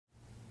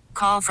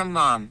call from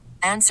mom.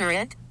 Answer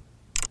it.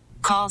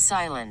 Call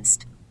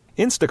silenced.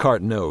 Instacart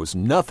knows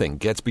nothing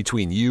gets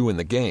between you and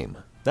the game.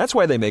 That's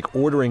why they make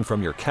ordering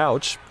from your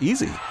couch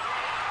easy.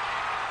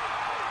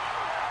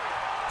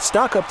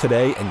 Stock up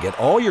today and get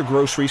all your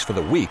groceries for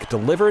the week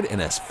delivered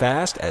in as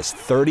fast as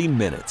 30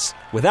 minutes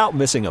without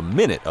missing a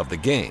minute of the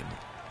game.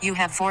 You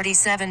have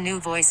 47 new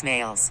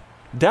voicemails.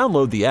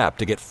 Download the app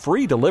to get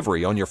free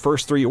delivery on your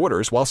first 3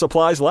 orders while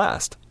supplies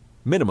last.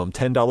 Minimum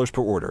 $10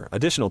 per order.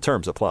 Additional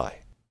terms apply.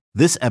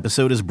 This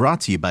episode is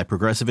brought to you by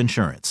Progressive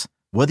Insurance.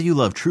 Whether you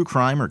love true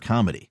crime or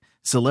comedy,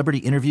 celebrity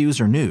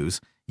interviews or news,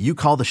 you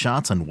call the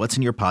shots on what's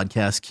in your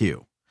podcast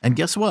queue. And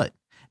guess what?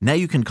 Now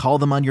you can call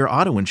them on your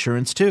auto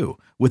insurance too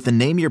with the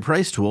Name Your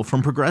Price tool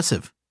from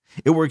Progressive.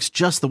 It works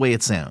just the way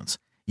it sounds.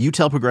 You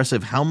tell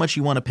Progressive how much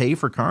you want to pay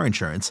for car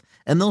insurance,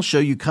 and they'll show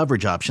you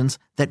coverage options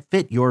that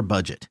fit your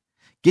budget.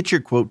 Get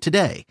your quote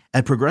today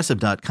at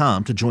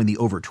Progressive.com to join the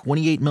over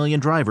 28 million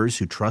drivers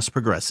who trust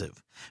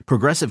Progressive.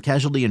 Progressive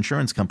Casualty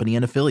Insurance Company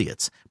and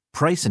Affiliates.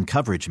 Price and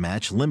coverage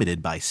match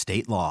limited by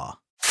state law.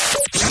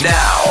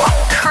 Now,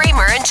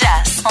 Kramer and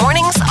Jess,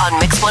 mornings on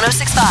Mix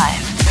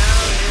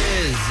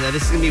 106.5.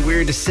 This is going to be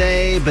weird to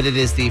say, but it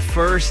is the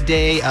first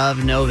day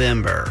of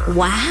November.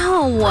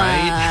 Wow.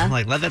 Right?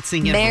 Like, let that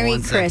sink in Merry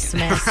for 1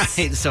 second. Christmas.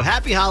 Right. So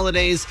happy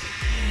holidays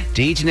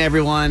to each and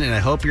everyone, and I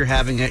hope you're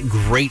having a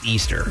great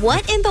Easter.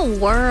 What in the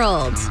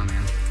world? Oh, man.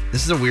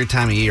 This is a weird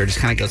time of year. It just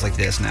kind of goes like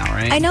this now,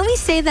 right? I know we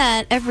say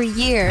that every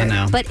year, I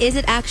know. But is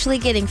it actually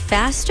getting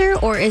faster,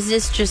 or is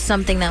this just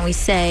something that we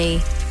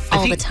say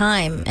all the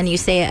time, and you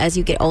say it as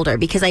you get older?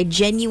 Because I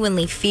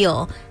genuinely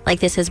feel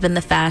like this has been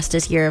the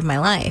fastest year of my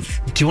life.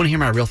 Do you want to hear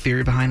my real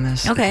theory behind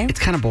this? Okay. It's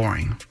kind of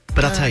boring,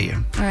 but I'll tell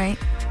you. All right.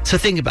 So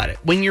think about it.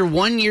 When you're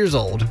 1 year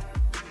old,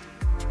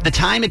 the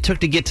time it took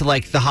to get to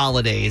like the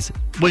holidays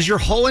was your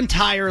whole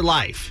entire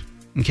life.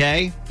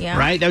 Okay? Yeah.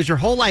 Right? That was your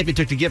whole life it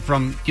took to get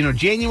from,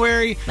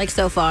 January Like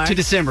so far. to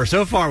December.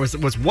 So far was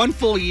one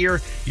full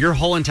year, your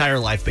whole entire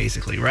life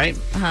basically, right?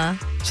 Uh-huh.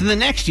 So the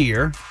next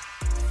year,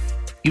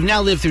 you've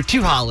now lived through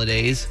 2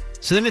 holidays.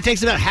 So then it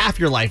takes about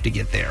half your life to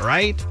get there,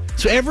 right?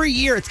 So every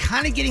year it's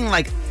kind of getting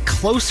like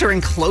closer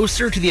and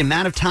closer to the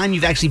amount of time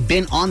you've actually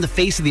been on the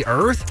face of the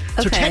earth.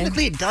 So Okay.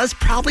 technically it does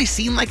probably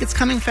seem like it's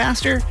coming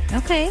faster.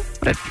 Okay.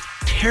 What a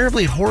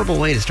terribly horrible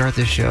way to start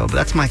this show, but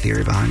that's my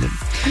theory behind it.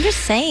 I'm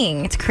just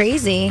saying, it's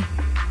crazy.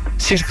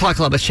 6 o'clock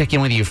club, let's check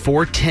in with you.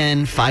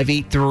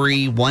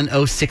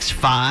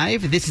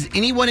 410-583-1065. This is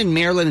anyone in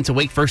Maryland that's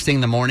awake first thing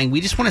in the morning.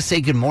 We just want to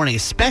say good morning,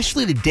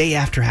 especially the day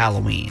after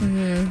Halloween.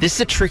 Mm-hmm. This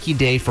is a tricky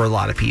day for a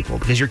lot of people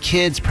because your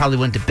kids probably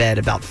went to bed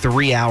about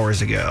 3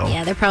 hours ago.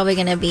 Yeah, they're probably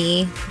going to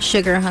be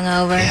sugar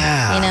hungover.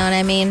 Yeah. You know what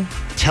I mean?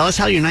 Tell us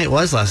how your night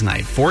was last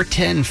night.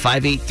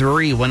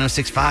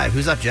 410-583-1065.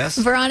 Who's up, Jess?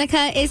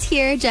 Veronica is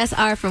here. Jess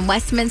R. from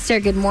Westminster.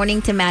 Good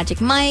morning to Magic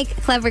Mike.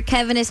 Clever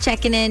Kevin is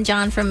checking in.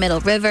 John from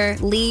Middle River.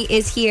 Lee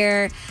is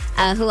here.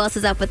 Who else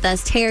is up with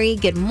us? Terry,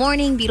 good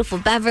morning. Beautiful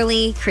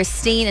Beverly.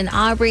 Christine and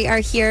Aubrey are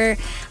here.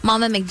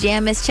 Mama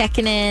McJam is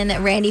checking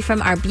in. Randy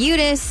from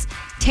Arbutus.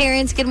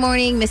 Terrence, good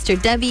morning. Mr.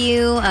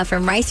 W.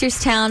 From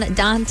Ricerstown.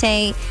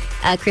 Dante.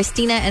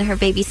 Christina and her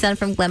baby son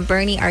from Glen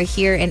Burnie are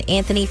here. And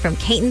Anthony from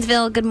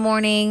Catonsville, good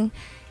morning.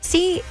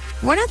 See,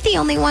 we're not the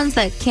only ones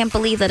that can't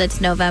believe that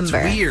it's November.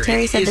 It's weird.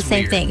 Terry said It the is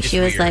same weird. thing. It's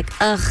She was weird. like,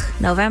 ugh,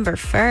 November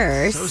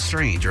 1st. So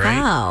strange, right?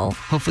 Wow.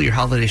 Hopefully your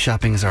holiday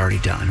shopping is already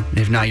done.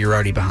 If not, you're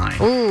already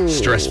behind. Ooh.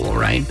 Stressful,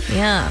 right?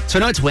 Yeah. So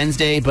I know it's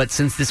Wednesday, but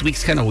since this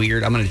week's kind of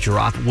weird, I'm going to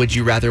drop Would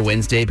You Rather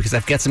Wednesday because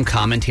I've got some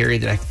commentary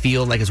that I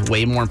feel like is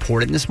way more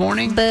important this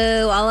morning.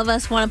 Boo. All of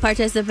us want to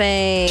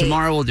participate.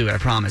 Tomorrow we'll do it, I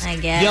promise. I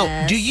guess.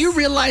 Yo, do you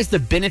realize the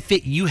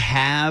benefit you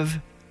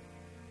have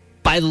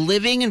by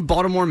living in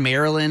Baltimore,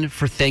 Maryland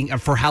for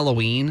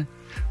Halloween?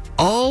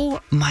 Oh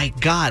my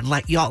God.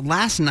 Like, y'all,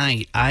 last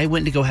night I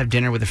went to go have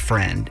dinner with a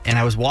friend and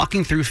I was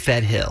walking through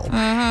Fed Hill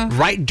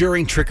right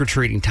during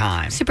trick-or-treating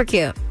time. Super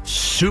cute.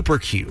 Super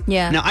cute.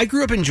 Yeah. Now, I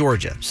grew up in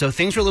Georgia, so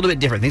things were a little bit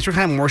different. Things were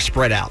kind of more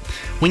spread out.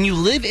 When you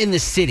live in the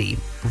city,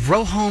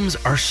 row homes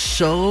are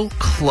so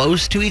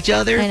close to each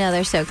other. I know,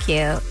 they're so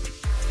cute.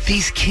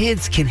 These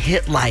kids can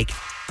hit like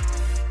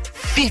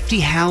 50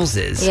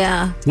 houses.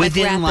 Yeah.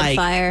 Within rapid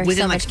fire,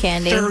 within so like much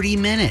candy. 30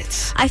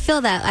 minutes. I feel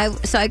that.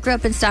 I grew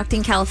up in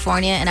Stockton,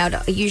 California, and I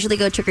would usually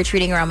go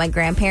trick-or-treating around my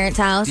grandparents'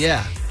 house.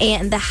 Yeah.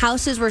 And the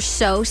houses were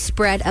so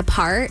spread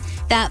apart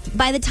that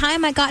by the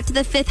time I got to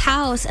the 5th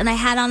house and I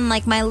had on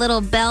like my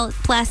little belt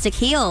plastic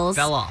heels,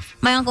 Fell off.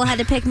 my uncle had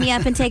to pick me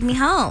up and take me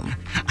home.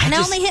 And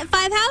I only hit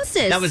 5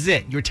 houses. That was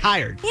it. You were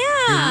tired.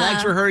 Yeah. Your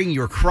legs were hurting.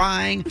 You were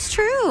crying. It's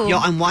true. Yo,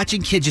 I'm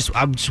watching kids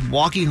I'm just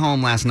walking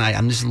home last night.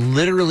 I'm just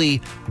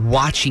literally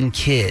watching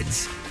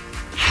kids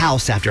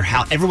house after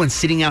house. Everyone's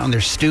sitting out on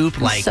their stoop,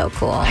 like so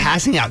cool.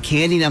 passing out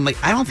candy. And I'm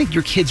like, I don't think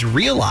your kids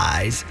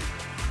realize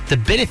the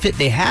benefit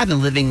they have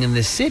in living in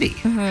this city.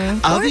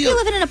 Mm-hmm. Or if you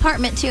live in an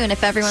apartment too, and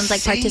if everyone's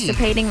like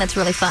participating, that's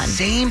really fun.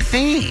 Same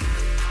thing.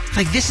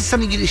 Like, this is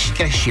something you just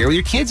got to share with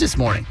your kids this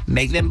morning.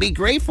 Make them be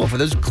grateful for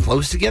those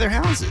close together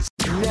houses.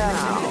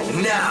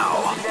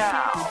 now.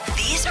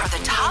 These are the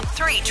top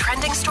 3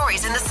 trending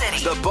stories in the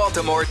city. The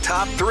Baltimore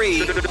Top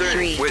 3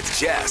 with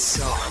Jess.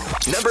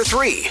 Number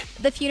 3.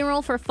 The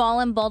funeral for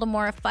fallen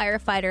Baltimore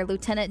firefighter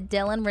Lieutenant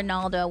Dylan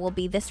Ronaldo will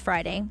be this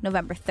Friday,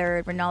 November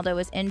 3rd. Ronaldo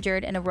was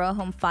injured in a row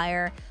home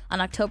fire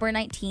on October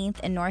 19th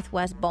in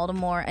northwest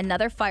Baltimore.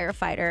 Another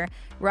firefighter,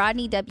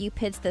 Rodney W.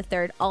 Pitts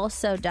III,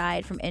 also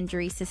died from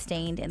injuries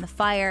sustained in the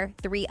fire.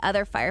 3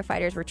 other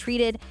firefighters were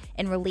treated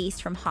and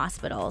released from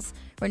hospitals.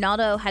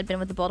 Ronaldo had been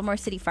with the Baltimore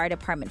City Fire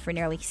Department for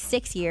nearly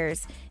 6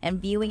 years, and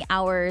viewing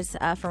hours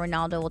for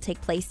Ronaldo will take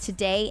place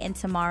today and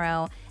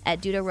tomorrow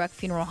at Duda Rook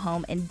Funeral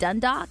Home in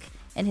Dundalk,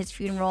 and his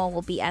funeral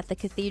will be at the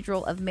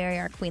Cathedral of Mary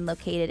Our Queen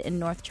located in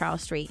North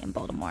Charles Street in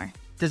Baltimore.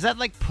 Does that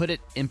put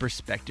it in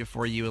perspective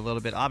for you a little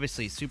bit?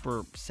 Obviously,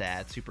 super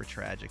sad, super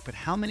tragic, but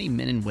how many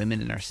men and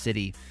women in our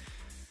city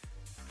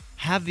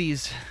have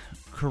these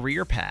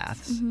career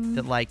paths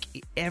that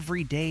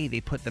every day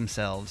they put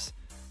themselves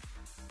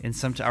in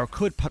some or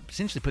could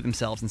potentially put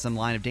themselves in some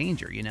line of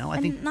danger,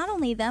 I think not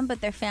only them, but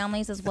their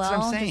families as well.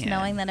 That's what I'm saying. Just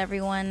knowing that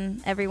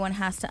everyone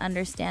has to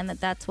understand that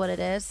that's what it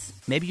is.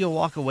 Maybe you'll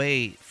walk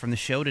away from the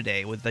show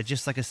today with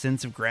just a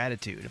sense of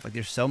gratitude. If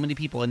there's so many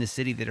people in the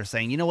city that are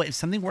saying, you know what, if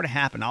something were to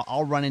happen,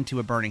 I'll run into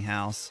a burning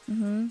house,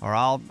 or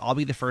I'll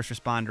be the first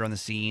responder on the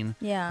scene.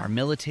 Yeah. Our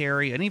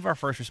military, any of our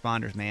first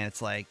responders, man,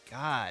 it's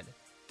God.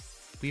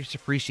 We just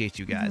appreciate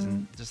you guys,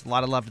 and just a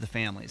lot of love to the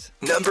families.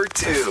 Number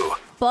 2.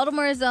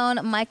 Baltimore's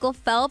own Michael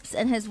Phelps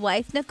and his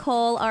wife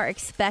Nicole are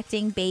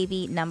expecting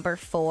baby number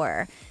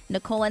 4.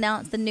 Nicole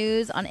announced the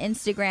news on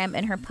Instagram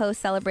in her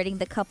post celebrating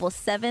the couple's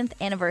 7th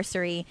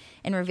anniversary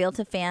and revealed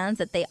to fans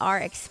that they are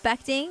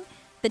expecting.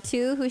 The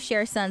two, who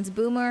share sons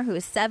Boomer, who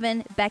is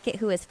 7, Beckett,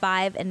 who is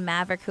 5, and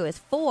Maverick, who is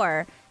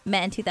 4,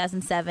 met in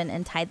 2007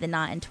 and tied the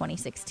knot in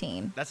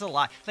 2016. That's a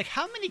lot.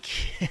 How many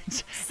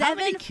kids?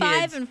 7,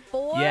 5, and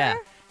 4? Yeah.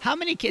 How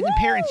many kids? And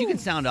parents, you can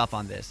sound off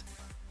on this.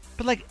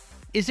 But,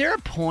 is there a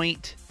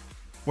point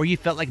where you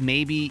felt like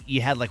maybe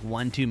you had,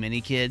 one too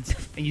many kids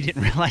and you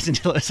didn't realize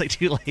until it was,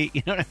 too late?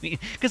 You know what I mean?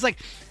 Because,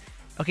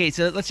 okay,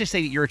 so let's just say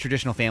you're a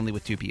traditional family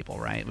with 2 people,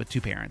 right? With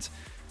 2 parents.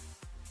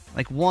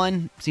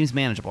 1 seems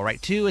manageable,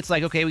 right? 2, it's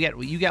okay,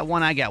 you got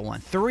 1, I got 1.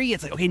 3,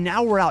 it's okay,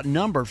 now we're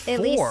outnumbered. 4.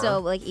 At least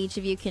so, each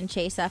of you can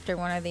chase after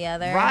one or the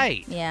other.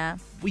 Right. Yeah.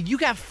 Well, you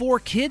got 4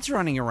 kids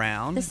running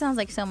around. This sounds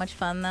like so much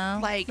fun, though.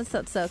 This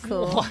sounds so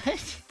cool.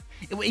 What?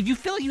 If you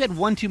feel like you had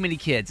 1 too many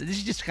kids, this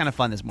is just kind of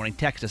fun this morning.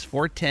 Text us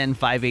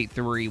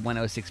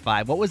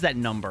 410-583-1065. What was that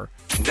number?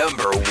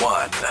 Number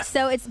 1.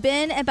 So it's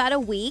been about a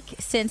week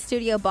since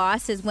studio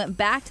bosses went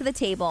back to the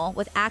table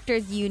with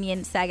Actors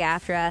Union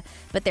SAG-AFTRA,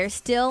 but there's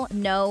still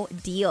no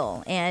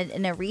deal. And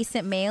in a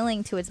recent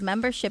mailing to its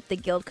membership, the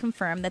guild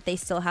confirmed that they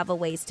still have a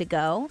ways to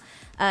go.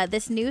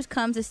 This news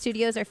comes as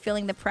studios are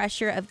feeling the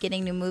pressure of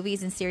getting new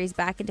movies and series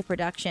back into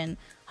production.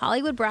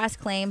 Hollywood Brass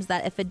claims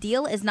that if a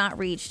deal is not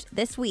reached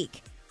this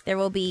week, there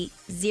will be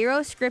 0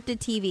 scripted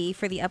TV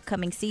for the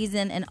upcoming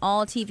season, and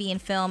all TV and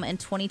film in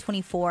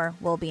 2024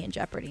 will be in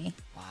jeopardy.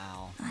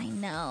 Wow. I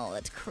know.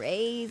 That's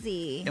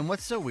crazy. And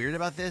what's so weird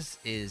about this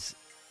is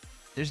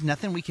there's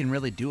nothing we can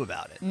really do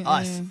about it.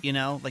 Us,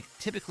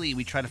 typically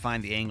we try to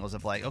find the angles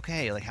of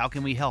okay, how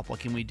can we help? What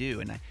can we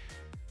do? And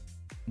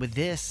with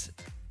this,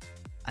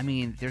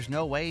 there's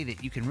no way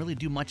that you can really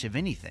do much of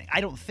anything.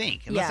 I don't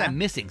think, unless I'm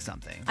missing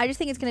something. I just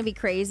think it's going to be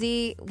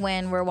crazy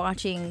when we're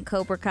watching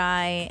Cobra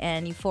Kai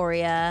and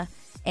Euphoria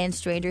and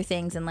Stranger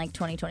Things in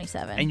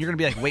 2027. And you're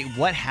going to be wait,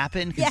 what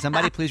happened? Can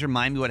somebody please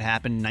remind me what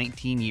happened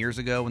 19 years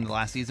ago when the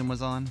last season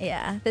was on?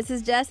 Yeah. This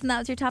is Jess, and that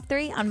was your top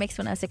 3 on Mix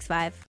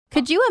 106.5.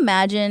 Could you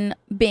imagine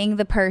being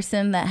the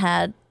person that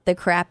had the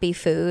crappy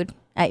food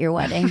at your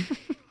wedding?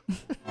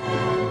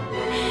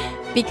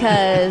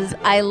 Because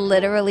I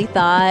literally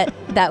thought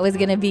that was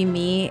going to be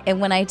me.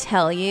 And when I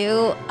tell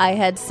you, I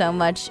had so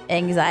much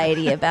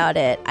anxiety about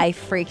it. I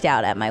freaked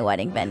out at my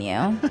wedding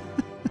venue.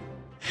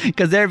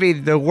 Because that'd be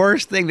the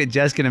worst thing that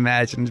Jess can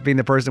imagine, is being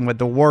the person with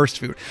the worst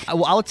food.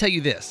 I'll tell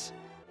you this.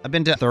 I've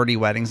been to 30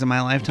 weddings in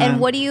my lifetime. And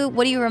what do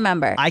you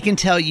remember? I can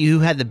tell you who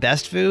had the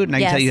best food, and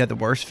I can tell you who had the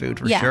worst food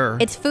for sure.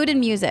 It's food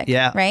and music.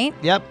 Yeah. Right?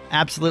 Yep.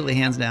 Absolutely.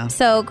 Hands down.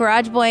 So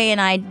Garage Boy and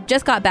I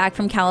just got back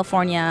from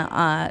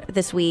California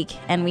this week,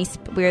 and we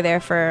were there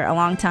for a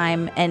long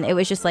time, and it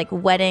was just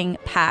wedding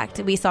packed.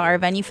 We saw our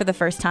venue for the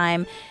first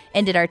time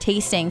and did our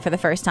tasting for the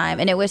first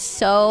time, and it was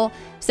so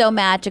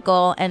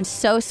magical and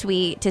so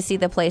sweet to see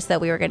the place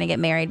that we were going to get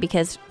married,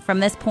 because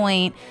from this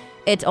point,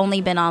 it's only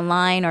been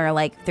online or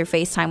through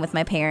FaceTime with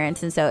my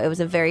parents. And so it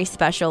was a very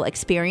special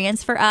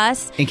experience for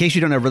us. In case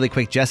you don't know, really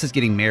quick, Jess is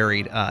getting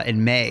married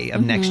in May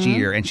of next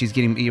year. And she's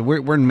getting,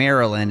 we're in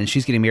Maryland, and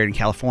she's getting married in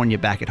California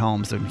back at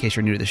home. So in case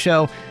you're new to the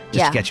show,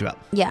 just to catch you up.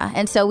 Yeah.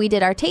 And so we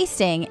did our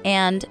tasting,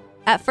 and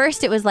at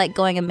first it was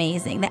going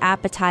amazing. The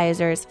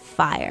appetizers,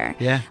 fire.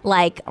 Yeah.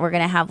 We're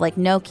going to have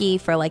gnocchi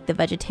for the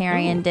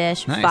vegetarian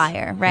dish, nice.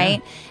 Fire,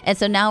 right? Yeah. And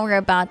so now we're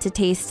about to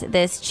taste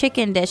this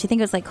chicken dish. I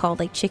think it was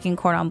called chicken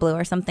cordon bleu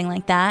or something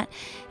like that.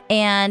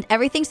 And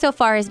everything so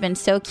far has been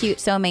so cute,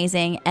 so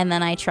amazing. And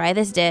then I try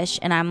this dish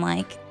and I'm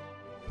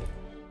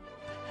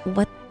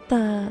what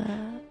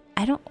the...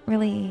 I don't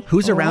really.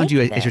 Who's around like you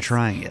this. as you're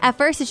trying it? At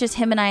first, it's just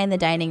him and I in the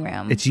dining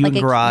room. It's you and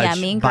Garage. Yeah,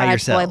 me and by Garage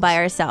yourselves. Boy by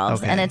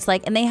ourselves, Okay. and it's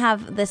like, and they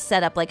have this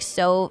setup like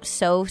so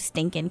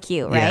stinking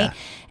cute, right? Yeah.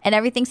 And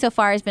everything so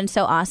far has been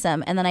so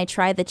awesome. And then I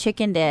tried the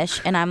chicken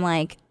dish, and I'm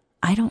like,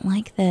 I don't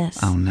like this.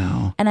 Oh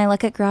no. And I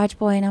look at Garage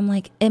Boy and I'm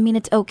like, I mean,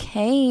 it's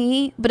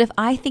okay. But if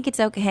I think it's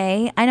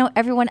okay, I know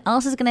everyone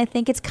else is going to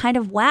think it's kind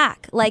of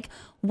whack. Like,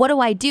 what do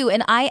I do?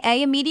 And I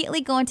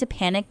immediately go into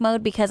panic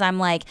mode because I'm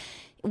like,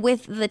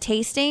 with the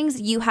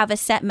tastings, you have a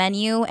set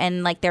menu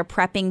and like they're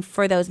prepping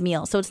for those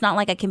meals. So it's not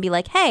like I can be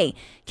like, hey,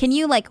 can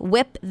you like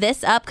whip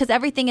this up? Because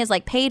everything is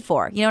like paid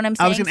for. You know what I'm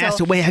saying? I was going to ask,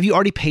 so wait, have you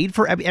already paid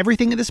for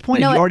everything at this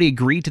point? No, Have you already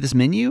agreed to this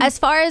menu? As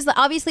far as,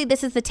 obviously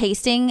this is the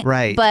tasting,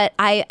 Right. But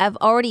I have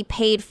already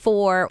paid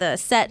for the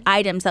set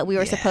items that we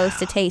were supposed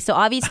to taste. So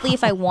obviously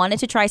if I wanted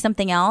to try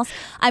something else,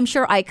 I'm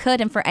sure I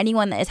could. And for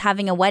anyone that is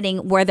having a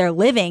wedding where they're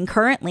living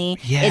currently,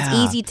 it's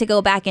easy to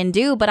go back and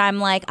do. But I'm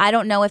like, I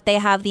don't know if they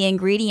have the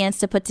ingredients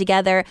to put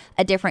together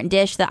a different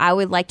dish that I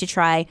would like to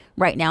try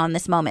right now in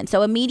this moment.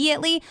 So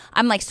immediately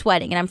I'm like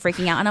sweating and I'm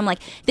freaking out and I'm like,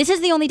 this is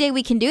the only day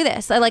we can do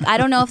this. I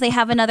don't know if they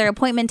have another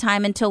appointment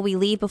time until we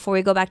leave before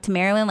we go back to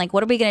Maryland. Like,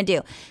 what are we going to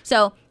do?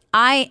 So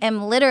I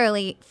am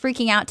literally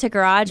freaking out to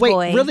Garage Boy.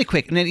 Wait, really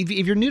quick. And then if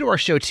you're new to our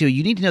show too,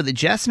 you need to know that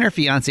Jess and her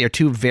fiance are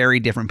two very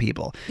different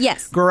people.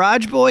 Yes.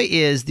 Garage Boy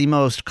is the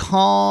most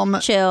calm,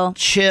 Chill,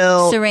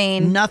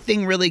 serene,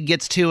 nothing really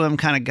gets to him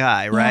kind of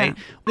guy, right?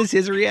 Yeah. What is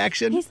his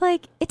reaction? He's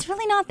like, it's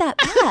really not that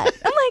bad.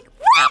 I'm like,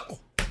 what?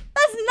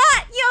 That's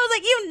not. I was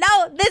like, you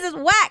know, this is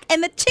whack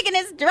and the chicken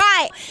is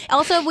dry.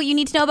 Also, what you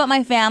need to know about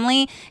my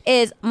family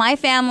is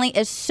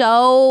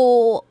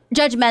so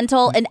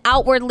judgmental and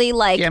outwardly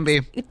like, can be.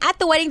 At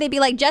the wedding they'd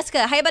be like,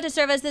 Jessica, how you about to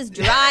serve us this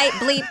dry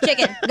bleep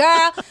chicken,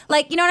 girl?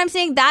 Like, you know what I'm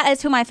saying? That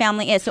is who my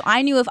family is. So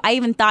I knew if I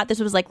even thought this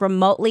was like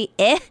remotely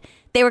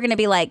they were going to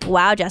be like,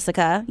 wow,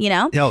 Jessica, you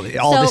know?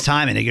 All this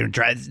time and they're going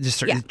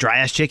to dry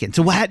ass chicken.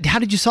 So how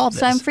did you solve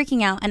this? So I'm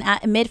freaking out, and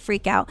at mid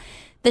freak out,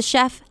 the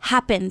chef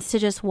happens to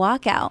just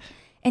walk out,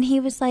 and he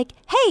was like,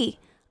 hey,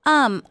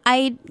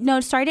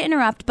 sorry to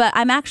interrupt, but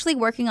I'm actually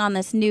working on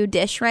this new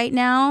dish right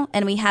now,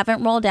 and we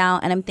haven't rolled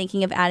out, and I'm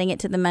thinking of adding it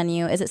to the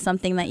menu. Is it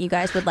something that you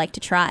guys would like to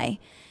try?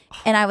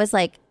 And I was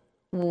like,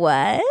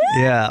 what?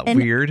 Yeah, and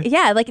weird.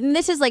 Yeah, like, and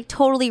this is like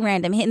totally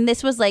random. And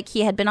this was like,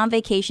 he had been on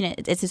vacation.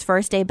 It's his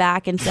first day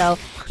back. And so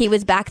he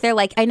was back there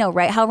like, I know,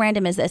 right? How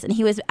random is this? And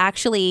he was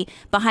actually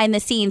behind the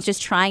scenes just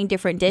trying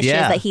different dishes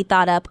that he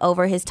thought up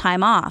over his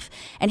time off.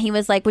 And he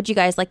was like, would you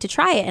guys like to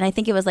try it? And I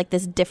think it was like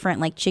this different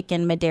like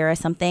chicken Madeira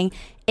something.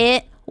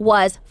 It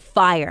was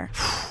fire.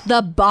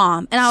 The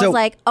bomb. And I was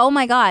like, oh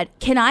my God,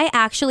 can I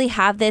actually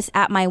have this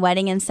at my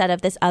wedding instead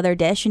of this other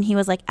dish? And he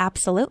was like,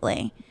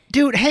 absolutely.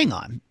 Dude, hang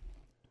on.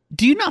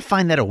 Do you not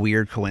find that a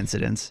weird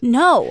coincidence?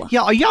 No.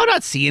 Yeah, are y'all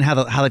not seeing how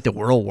like the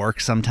world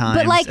works sometimes?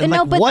 But like, and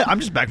no, but what? I'm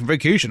just back from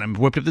vacation. I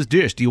whipped up this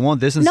dish. Do you want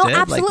this instead? No,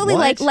 absolutely.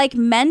 Like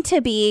meant to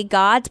be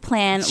God's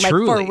plan.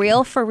 Truly.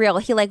 Like for real.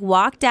 He like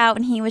walked out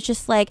and he was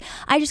just like,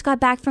 I just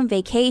got back from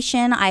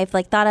vacation. I've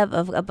like thought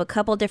of a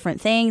couple different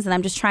things and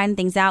I'm just trying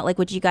things out. Like,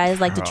 would you guys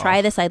like to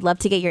try this? I'd love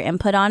to get your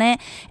input on it.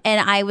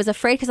 And I was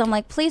afraid because I'm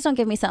like, please don't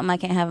give me something I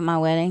can't have at my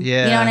wedding.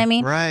 Yeah, you know what I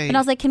mean? right. And I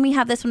was like, can we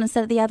have this one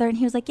instead of the other? And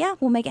he was like, yeah,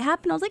 we'll make it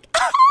happen. I was like,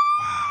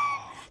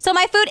 So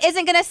my food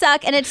isn't going to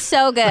suck, and it's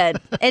so good.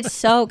 It's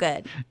so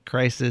good.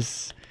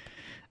 Crisis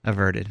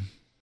averted.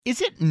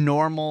 Is it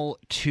normal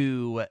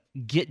to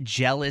get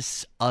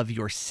jealous of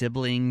your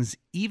siblings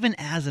even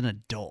as an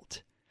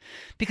adult?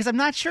 Because I'm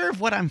not sure if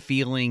what I'm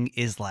feeling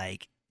is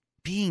like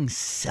being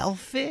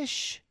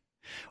selfish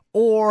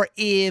or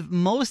if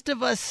most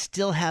of us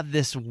still have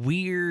this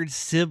weird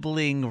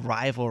sibling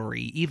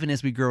rivalry even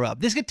as we grow up.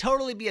 This could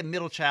totally be a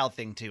middle child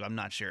thing too. I'm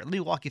not sure. Let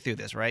me walk you through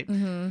this, right?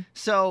 Mm-hmm.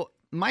 So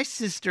my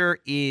sister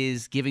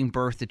is giving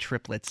birth to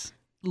triplets.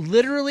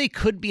 Literally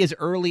could be as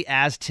early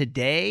as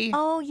today.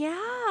 Oh,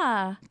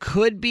 yeah.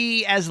 Could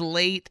be as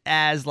late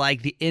as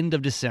like the end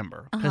of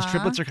December. Because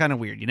triplets are kind of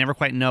weird. You never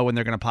quite know when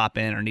they're going to pop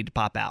in or need to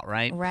pop out,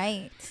 right?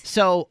 Right.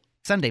 So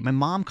Sunday, my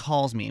mom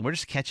calls me and we're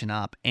just catching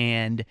up.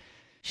 And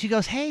she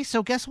goes, hey,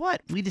 so guess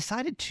what? We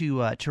decided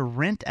to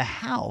rent a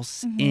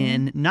house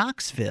in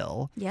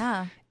Knoxville.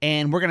 Yeah.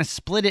 And we're going to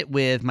split it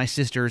with my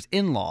sister's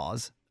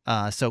in-laws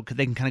so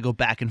they can kind of go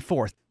back and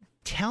forth.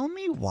 Tell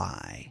me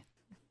why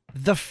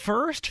the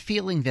first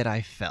feeling that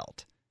I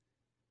felt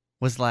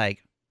was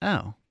like,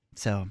 oh,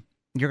 so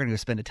you're going to go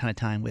spend a ton of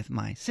time with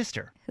my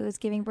sister. Who is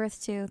giving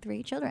birth to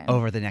 3 children.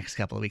 Over the next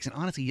couple of weeks. And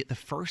honestly, the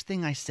first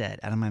thing I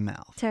said out of my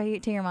mouth to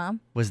your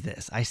mom was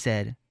this. I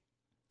said,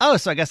 oh,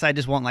 so I guess I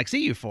just won't like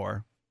see you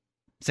for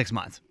 6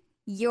 months.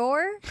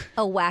 You're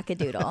a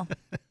wackadoodle.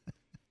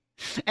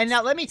 And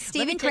now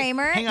Stephen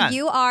Kramer, hang on.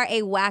 You are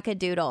a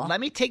wackadoodle. Let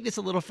me take this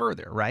a little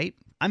further, right?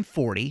 I'm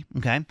 40,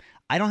 okay?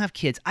 I don't have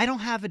kids. I don't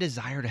have a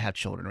desire to have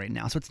children right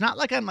now. So it's not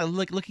like I'm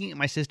like looking at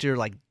my sister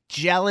like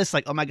jealous,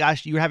 like, oh my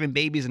gosh, you're having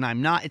babies and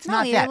I'm not. It's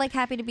not you're that. like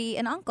happy to be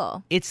an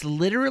uncle. It's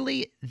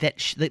literally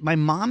that my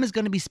mom is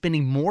going to be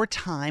spending more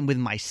time with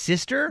my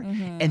sister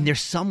and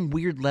there's some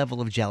weird level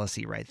of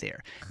jealousy right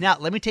there. Now,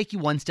 let me take you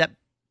one step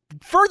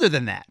further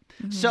than that.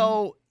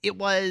 So it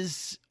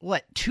was,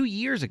 2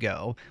 years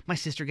ago, my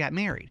sister got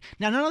married.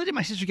 Now, not only did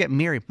my sister get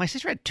married, my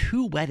sister had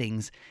 2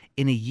 weddings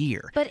in a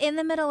year. But in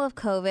the middle of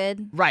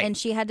COVID, right, and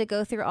she had to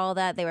go through all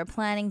that. They were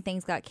planning,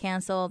 things got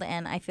canceled,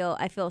 and I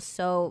feel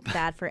so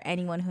bad for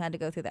anyone who had to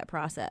go through that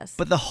process.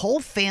 But the whole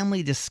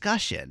family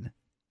discussion,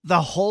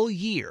 the whole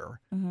year,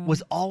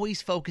 was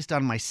always focused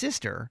on my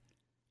sister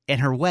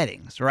and her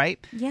weddings, right?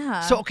 Yeah.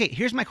 So, okay,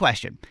 here's my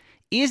question.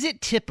 Is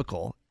it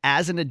typical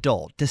as an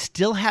adult to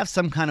still have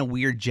some kind of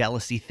weird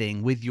jealousy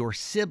thing with your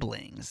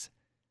siblings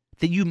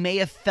that you may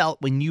have felt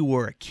when you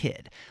were a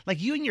kid? Like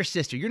you and your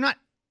sister, you're not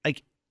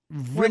like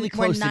really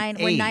close in age.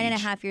 We're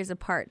 9.5 years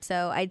apart.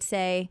 So I'd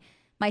say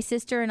my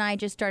sister and I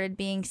just started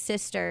being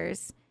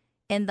sisters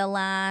in the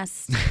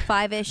last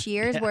 5-ish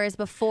years, whereas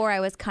before I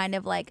was kind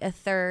of like a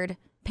third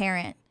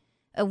parent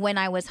when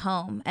I was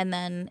home. And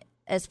then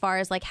as far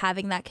as like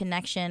having that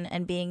connection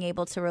and being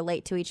able to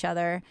relate to each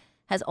other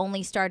has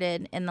only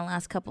started in the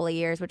last couple of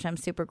years, which I'm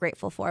super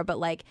grateful for. But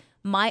like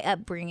my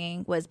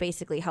upbringing was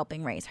basically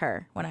helping raise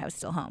her when I was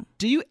still home.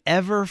 Do you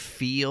ever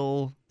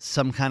feel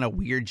some kind of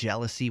weird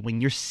jealousy when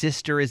your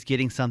sister is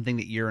getting something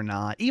that you're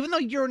not, even though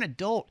you're an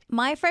adult?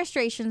 My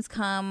frustrations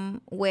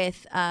come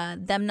with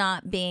them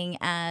not being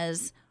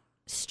as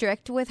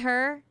strict with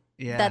her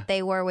that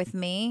they were with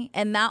me.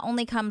 And that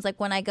only comes like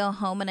when I go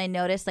home and I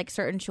notice like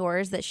certain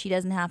chores that she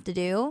doesn't have to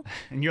do.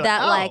 And you're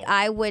that like,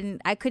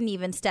 I couldn't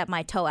even step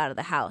my toe out of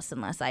the house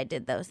unless I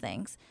did those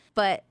things.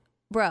 But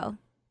bro,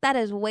 that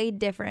is way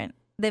different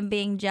than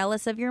being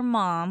jealous of your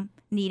mom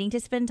needing to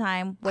spend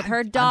time with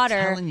her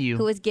daughter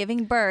who is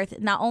giving birth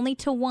not only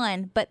to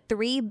 1, but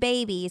 3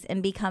 babies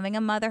and becoming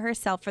a mother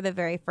herself for the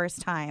very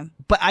first time.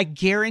 But I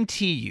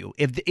guarantee you,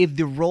 if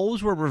the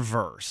roles were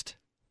reversed,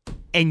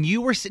 and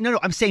you were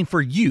I'm saying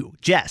for you,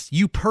 Jess,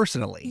 you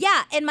personally.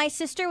 Yeah, and my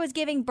sister was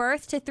giving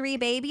birth to 3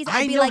 babies.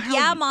 I'd be like,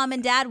 Mom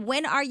and Dad,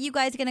 when are you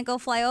guys going to go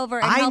fly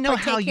over and help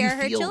her take care of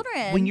her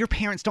children? When your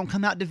parents don't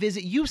come out to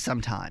visit you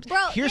sometimes.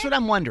 Bro, here's what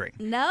I'm wondering.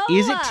 No.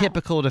 Is it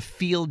typical to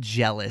feel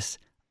jealous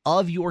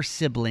of your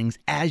siblings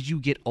as you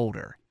get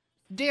older?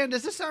 Dan,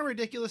 does this sound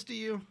ridiculous to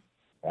you?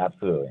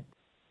 Absolutely.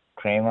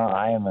 Kramer,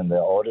 I am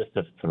the oldest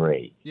of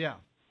 3. Yeah.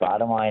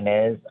 Bottom line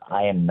is,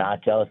 I am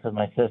not jealous of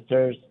my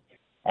sisters.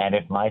 And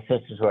if my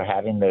sisters were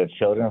having their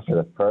children for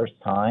the first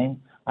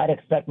time, I'd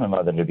expect my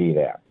mother to be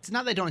there. It's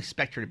not that I don't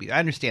expect her to be there. I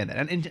understand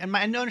that. And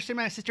I understand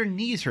my sister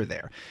needs her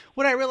there.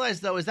 What I realize,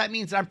 though, is that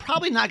means that I'm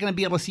probably not going to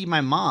be able to see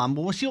my mom.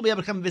 Well, she'll be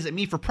able to come visit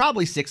me for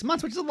probably 6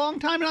 months, which is a long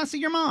time to not see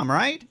your mom,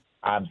 right?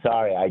 I'm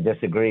sorry, I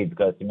disagree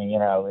because, I mean,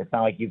 it's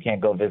not like you can't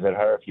go visit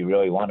her if you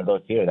really want to go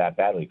see her that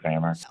badly,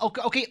 Kramer.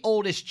 Okay,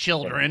 oldest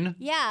children.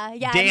 Yeah.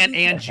 Dan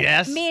and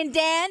Jess. Me and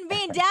Dad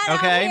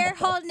out here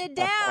holding it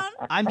down.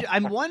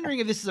 I'm wondering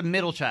if this is a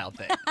middle child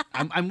thing.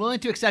 I'm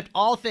willing to accept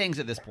all things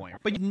at this point.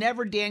 But you've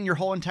never, Dan, your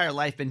whole entire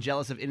life been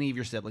jealous of any of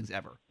your siblings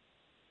ever?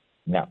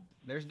 No.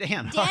 There's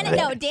Dan.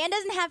 Dan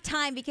doesn't have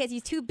time because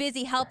he's too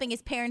busy helping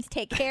his parents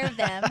take care of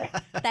them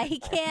that he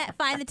can't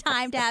find the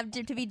time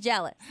to be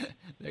jealous.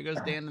 There goes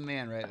Dan the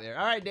man right there.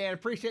 All right, Dan,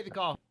 appreciate the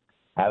call.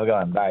 Have a good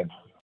one. Bye.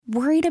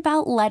 Worried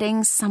about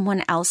letting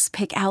someone else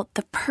pick out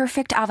the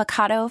perfect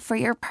avocado for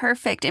your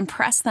perfect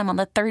impress them on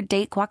the 3rd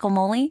date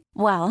guacamole?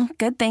 Well,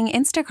 good thing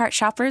Instacart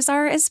shoppers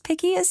are as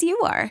picky as you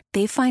are.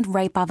 They find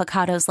ripe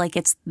avocados like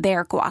it's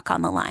their guac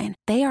on the line.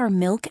 They are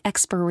milk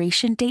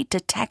expiration date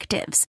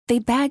detectives. They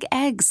bag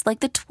eggs like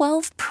the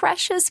 12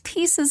 precious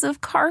pieces of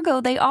cargo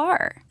they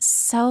are.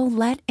 So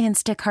let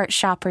Instacart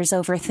shoppers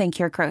overthink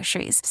your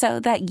groceries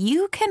so that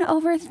you can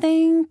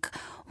overthink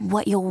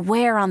what you'll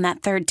wear on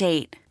that 3rd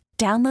date.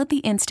 Download the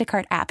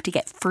Instacart app to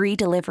get free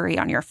delivery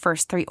on your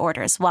first 3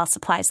 orders while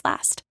supplies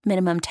last.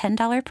 Minimum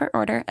 $10 per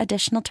order.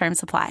 Additional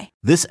terms apply.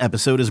 This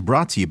episode is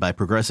brought to you by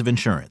Progressive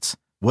Insurance.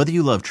 Whether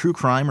you love true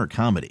crime or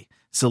comedy,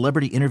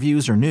 celebrity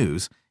interviews or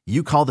news,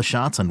 you call the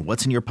shots on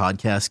what's in your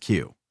podcast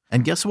queue.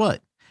 And guess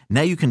what?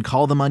 Now you can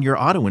call them on your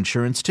auto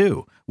insurance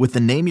too with the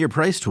Name Your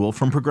Price tool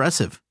from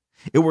Progressive.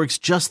 It works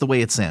just the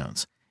way it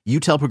sounds. You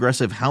tell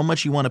Progressive how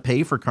much you want to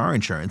pay for car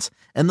insurance,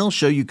 and they'll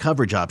show you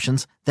coverage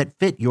options that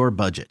fit your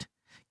budget.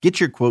 Get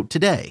your quote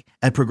today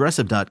at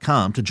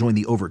Progressive.com to join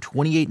the over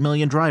 28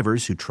 million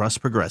drivers who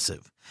trust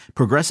Progressive.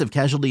 Progressive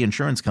Casualty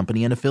Insurance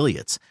Company and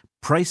Affiliates.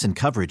 Price and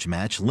coverage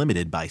match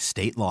limited by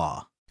state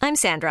law. I'm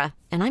Sandra,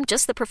 and I'm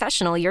just the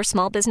professional your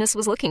small business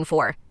was looking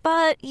for.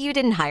 But you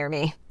didn't hire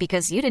me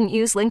because you didn't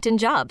use LinkedIn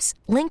Jobs.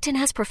 LinkedIn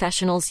has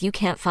professionals you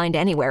can't find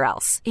anywhere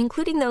else,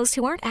 including those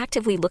who aren't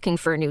actively looking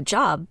for a new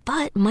job,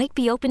 but might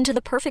be open to the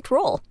perfect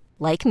role,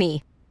 like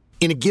me.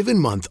 In a given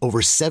month, over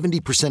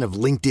 70% of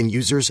LinkedIn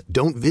users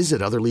don't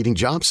visit other leading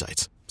job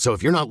sites. So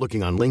if you're not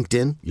looking on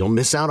LinkedIn, you'll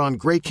miss out on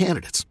great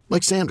candidates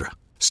like Sandra.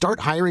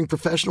 Start hiring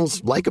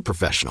professionals like a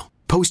professional.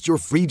 Post your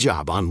free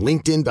job on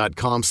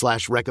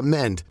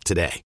linkedin.com/recommend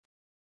today.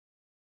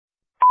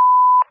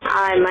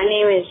 Hi, my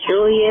name is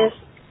Julius.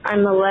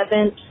 I'm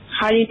 11.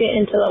 How do you get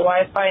into the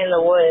Wi-Fi in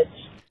the woods?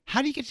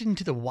 How do you get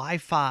into the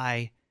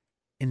Wi-Fi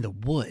in the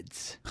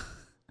woods?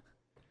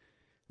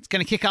 It's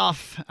going to kick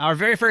off our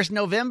very first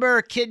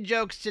November kid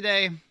jokes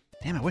today.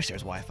 Damn, I wish there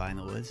was Wi-Fi in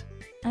the woods.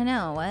 I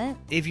know, what?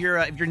 If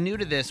you're new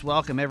to this,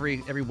 welcome.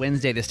 Every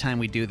Wednesday this time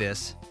we do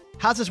this.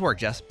 How's this work,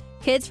 Jess?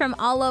 Kids from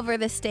all over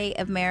the state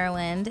of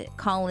Maryland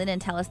call in and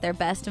tell us their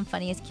best and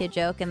funniest kid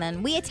joke, and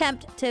then we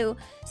attempt to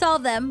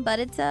solve them, but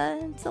it's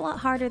a lot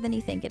harder than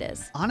you think it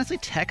is. Honestly,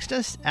 text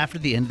us after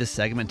the end of this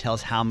segment and tell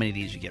us how many of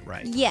these you get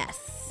right. Yes.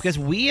 Because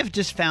we have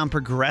just found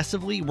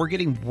progressively we're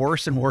getting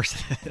worse and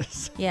worse at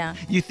this. Yeah.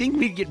 You think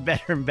we'd get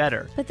better and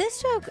better. But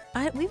this joke,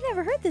 we've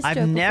never heard this joke I've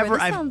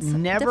before.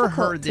 never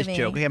heard this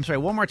joke. Okay, I'm sorry.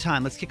 One more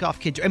time. Let's kick off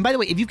kid joke. And by the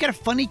way, if you've got a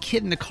funny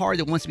kid in the car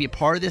that wants to be a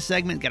part of this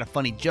segment, got a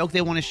funny joke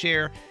they want to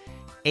share,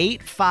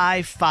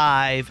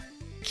 855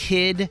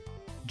 kid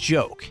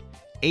joke.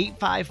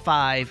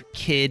 855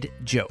 kid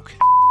joke.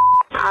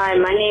 Hi,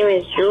 my name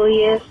is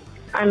Julius.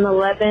 I'm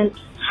 11.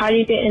 How do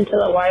you get into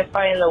the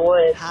Wi-Fi in the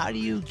woods? How do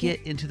you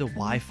get into the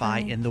Wi-Fi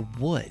in the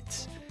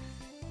woods?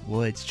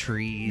 Woods,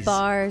 trees.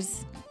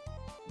 Bars.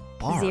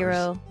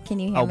 0. Can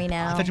you hear me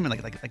now? I thought you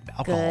meant like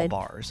alcohol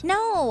bars.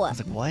 No. I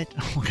was like, what?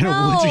 What kind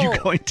of woods are you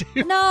going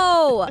to?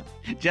 No.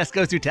 Jess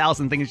goes through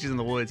Towson thinking she's in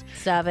the woods.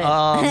 Stop it.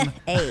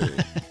 Hey.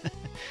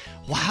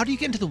 Well, how do you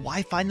get into the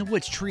Wi-Fi in the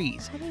woods?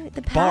 Trees.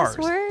 The bars.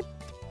 password?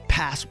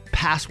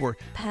 Password.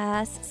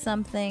 Pass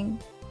something.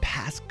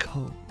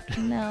 Passcode.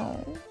 No.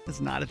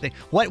 It's not a thing.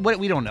 What?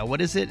 We don't know. What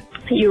is it?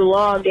 You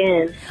log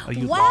in. Oh,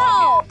 you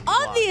log in.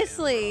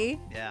 Obviously.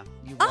 Yeah.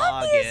 You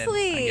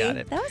Obviously. log in. I got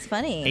it. That was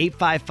funny.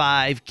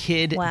 855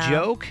 kid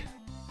joke.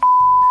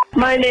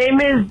 My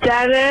name is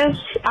Dennis.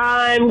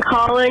 I'm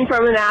calling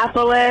from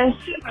Annapolis.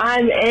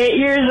 I'm 8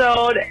 years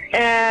old,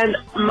 and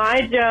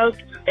my joke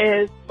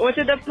is, what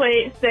did the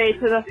plate say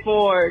to the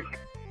fork?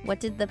 What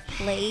did the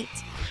plate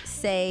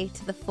say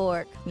to the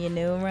fork? You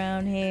new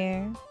around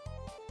here?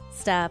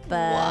 Stop.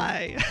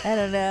 Why? I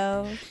don't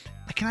know.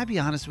 Can I be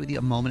honest with you?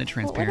 A moment of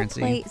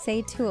transparency. What did a plate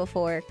say to a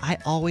fork? I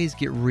always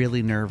get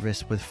really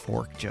nervous with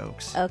fork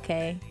jokes.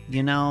 Okay.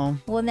 You know?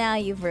 Well, now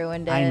you've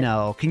ruined it. I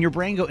know. Can your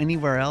brain go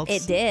anywhere else?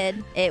 It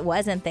did. It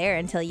wasn't there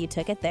until you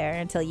took it there,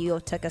 until you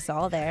took us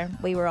all there.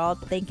 We were all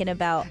thinking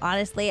about,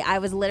 honestly, I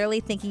was literally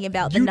thinking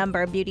about the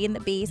number Beauty and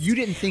the Beast. You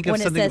didn't think of when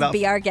something it says about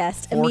be our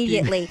guest.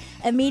 forking.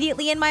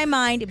 Immediately in my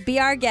mind, be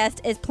our guest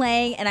is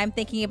playing, and I'm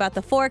thinking about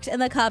the forks and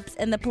the cups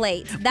and the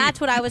plates. That's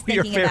what I was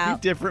thinking You're very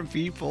about. different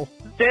people.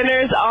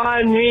 Dinner's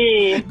on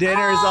me.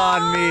 Dinner's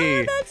on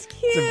me. That's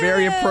cute. It's a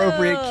very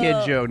appropriate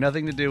kid joke.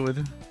 Nothing to do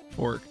with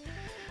fork.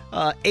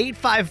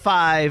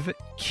 855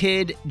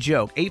 kid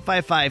joke.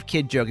 855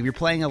 kid joke. If you're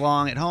playing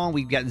along at home,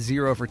 we've got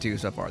 0 for 2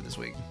 so far this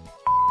week.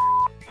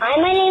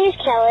 Hi, my name is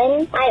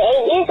Kellen. I'm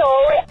 8 years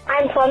old.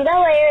 I'm from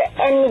Bel Air.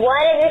 And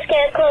why did the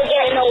Scarecrow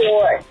get an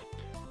award?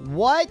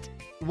 What?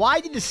 Why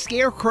did the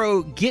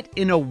Scarecrow get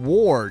an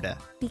award?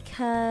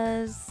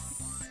 Because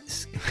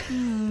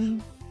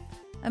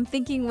I'm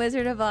thinking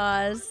Wizard of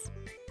Oz.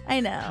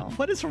 I know.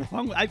 What is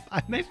wrong? I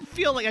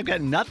feel like I've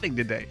got nothing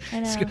today.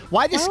 I know.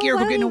 Why did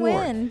Scarecrow get an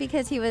award? Win?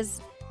 Because he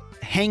was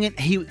hanging.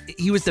 He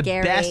was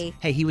scary. The best.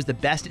 Hey, he was the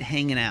best at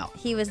hanging out.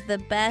 He was the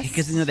best.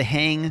 Because you know the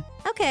hang.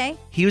 Okay.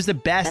 He was the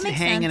best at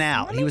hanging sense.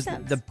 out. That He was makes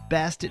sense. the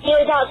best at. He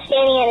was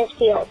outstanding in his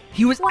field.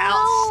 He was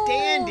Wow,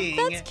 outstanding.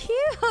 That's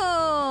cute.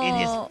 In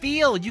his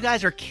field. You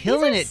guys are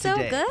killing it so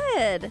today.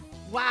 Good.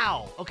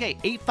 Wow. Okay,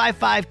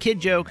 855 kid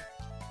joke.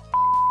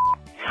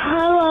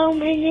 Hello,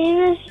 my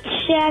name is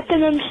Jack,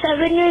 and I'm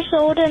 7 years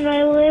old, and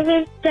I live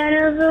in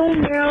Centerville,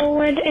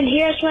 Maryland. And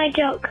here's my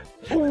joke.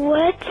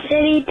 What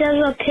city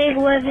does a pig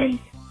live in?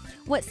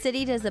 What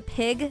city does a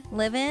pig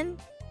live in?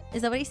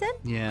 Is that what he said?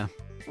 Yeah.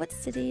 What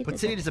city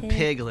does a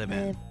pig live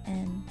in?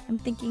 I'm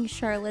thinking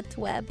Charlotte's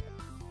Web.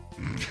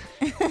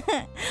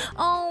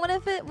 Oh, what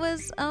if it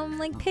was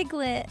like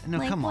Piglet? No,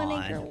 like come 1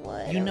 on. Acre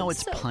Wood. You know Oh,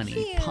 it's so punny.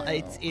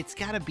 cute. It's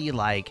got to be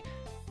like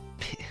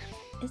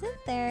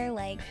Isn't there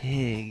like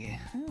pig,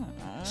 I don't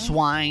know.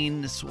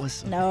 swine.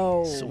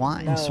 No.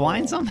 Swine. No.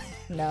 Swine something.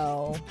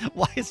 No.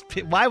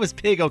 Why was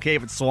pig okay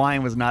but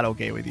swine was not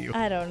okay with you?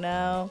 I don't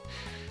know.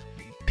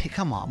 Pig,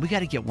 come on, we got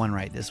to get one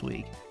right this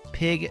week.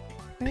 Pig.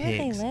 Where do they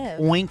Pigs. live?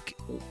 Oink.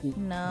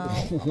 No.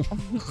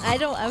 I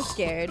don't. I'm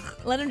scared.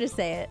 Let him just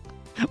say it.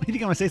 What, do you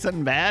think I'm going to say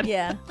something bad?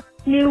 Yeah.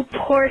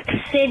 Newport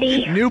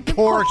City.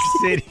 Newport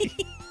City.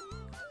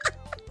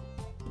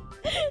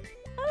 I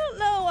don't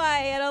know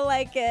why. I don't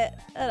like it.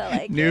 I don't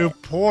like it.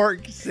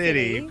 Newport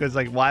City. Because,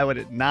 like, why would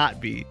it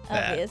not be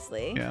that?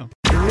 Obviously. Yeah.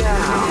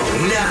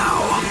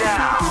 Now.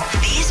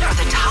 These are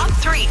the top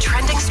 3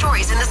 trending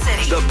stories in the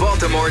city. The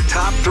Baltimore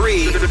Top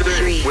 3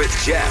 with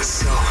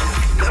Jess.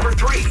 Number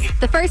 3.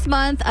 The first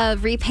month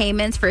of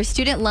repayments for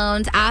student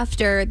loans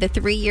after the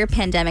 3-year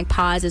pandemic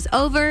pause is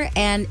over,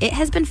 and it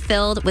has been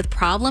filled with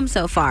problems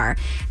so far.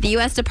 The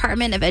U.S.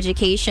 Department of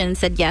Education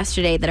said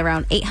yesterday that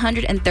around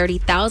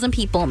 830,000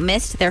 people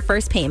missed their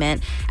first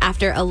payment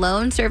after a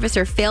loan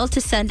servicer failed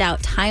to send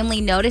out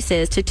timely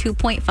notices to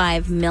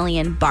 2.5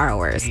 million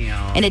borrowers.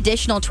 Damn. An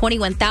additional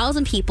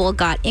 21,000 people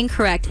got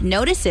incorrect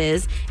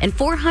notices, and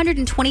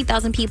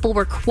 420,000 people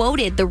were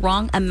quoted the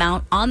wrong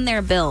amount on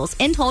their bills.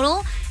 In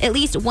total, at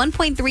least least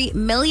 1.3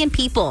 million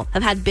people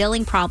have had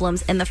billing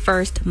problems in the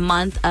first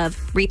month of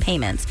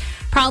repayments.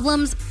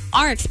 Problems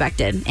are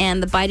expected,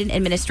 and the Biden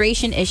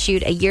administration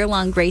issued a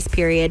year-long grace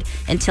period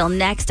until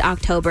next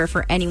October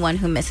for anyone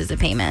who misses a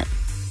payment.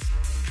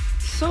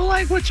 So,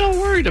 what y'all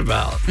worried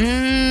about?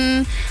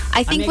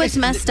 I think what's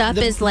messed up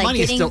is money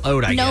getting is still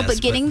owed, I guess,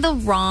 but getting the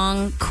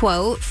wrong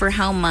quote for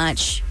how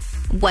much,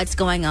 what's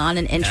going on,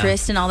 and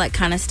interest and all that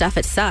kind of stuff.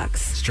 It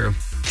sucks. It's true.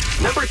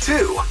 Number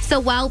 2. So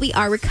while we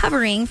are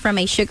recovering from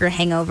a sugar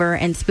hangover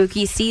and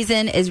spooky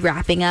season is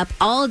wrapping up,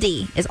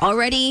 Aldi is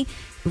already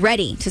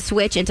ready to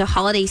switch into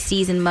holiday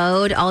season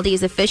mode. Aldi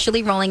is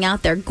officially rolling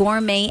out their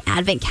gourmet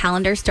advent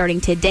calendar starting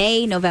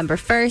today, November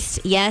 1st.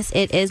 Yes,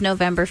 it is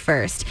November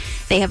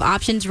 1st. They have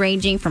options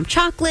ranging from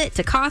chocolate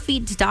to coffee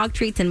to dog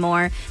treats and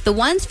more. The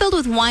ones filled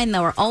with wine,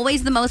 though, are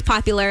always the most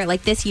popular,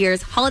 like this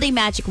year's Holiday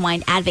Magic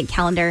Wine Advent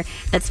Calendar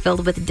that's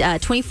filled with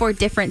 24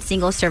 different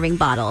single-serving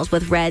bottles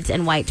with reds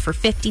and whites for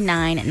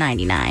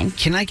 $59.99.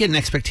 Can I get an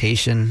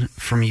expectation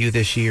from you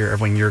this year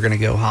of when you're going to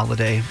go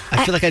holiday?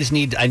 I feel like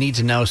I need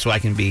to know so I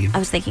can be... I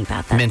was thinking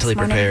about that. Mentally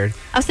prepared.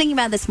 I was thinking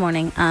about it this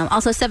morning.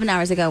 Also, 7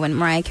 hours ago when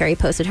Mariah Carey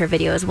posted her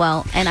video as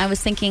well. And I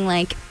was thinking,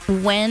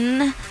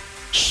 when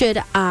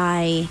should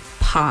I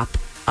pop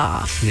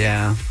off?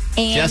 Yeah.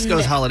 And Jess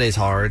goes holidays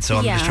hard, so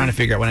I'm just trying to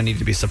figure out when I need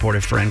to be a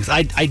supportive friend.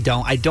 Because I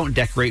don't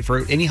decorate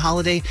for any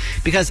holiday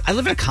because I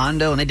live in a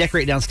condo and they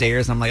decorate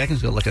downstairs. And I'm like, I can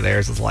just go look at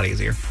theirs. It's a lot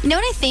easier. You know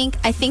what I think?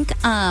 I think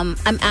I'm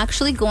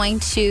actually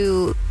going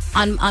to,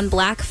 on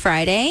Black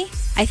Friday,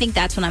 I think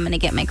that's when I'm going to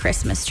get my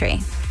Christmas tree.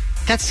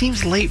 That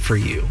seems late for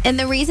you. And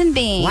the reason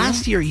being...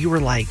 Last year you were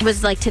It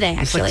was today,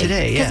 actually. It's like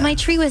today, yeah. Because my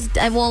tree was...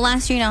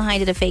 last year, how I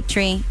did a fake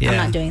tree? Yeah. I'm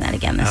not doing that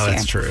again this year. Oh,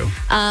 that's true.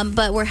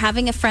 But we're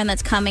having a friend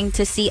that's coming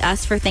to see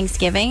us for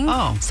Thanksgiving.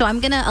 Oh. So I'm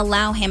going to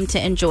allow him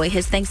to enjoy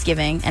his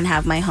Thanksgiving and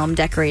have my home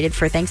decorated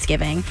for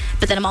Thanksgiving.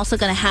 But then I'm also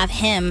going to have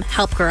him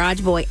help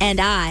Garage Boy and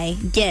I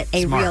get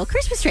a real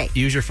Christmas tree.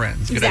 Use your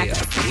friends. Good idea.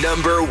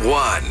 Number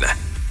 1.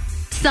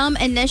 Some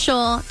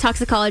initial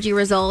toxicology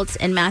results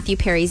in Matthew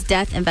Perry's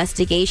death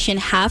investigation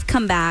have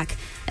come back.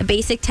 A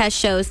basic test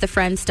shows the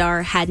Friends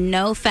star had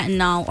no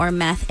fentanyl or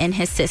meth in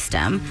his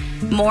system.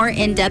 More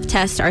in-depth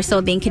tests are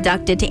still being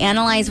conducted to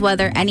analyze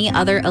whether any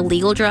other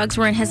illegal drugs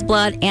were in his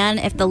blood and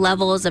if the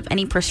levels of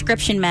any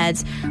prescription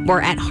meds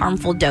were at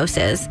harmful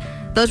doses.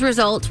 Those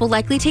results will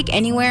likely take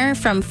anywhere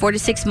from 4 to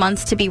 6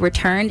 months to be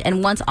returned,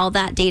 and once all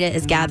that data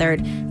is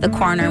gathered, the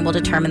coroner will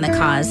determine the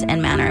cause and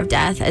manner of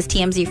death. As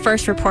TMZ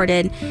first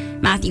reported,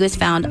 Matthew was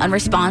found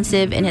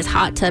unresponsive in his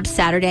hot tub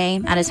Saturday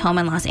at his home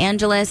in Los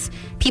Angeles.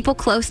 People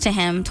close to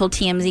him told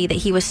TMZ that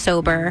he was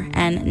sober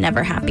and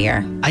never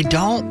happier. I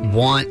don't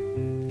want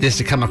this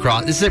to come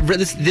across.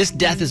 This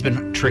death has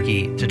been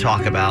tricky to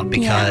talk about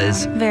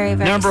because very,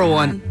 very number sad.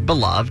 one,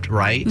 beloved,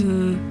 right?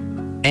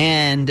 Mm-hmm.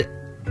 And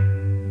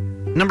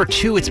number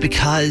two, it's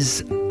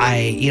because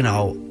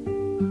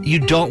you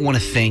don't want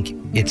to think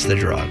it's the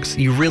drugs.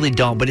 You really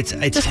don't, but it's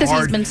just because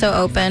he's been so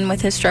open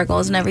with his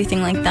struggles and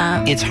everything like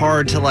that. It's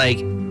hard to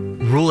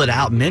rule it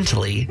out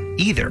mentally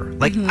either.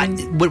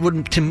 What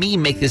would to me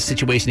make this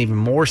situation even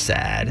more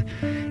sad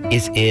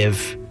is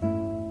if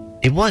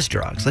it was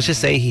drugs. Let's just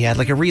say he had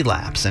a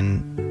relapse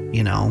and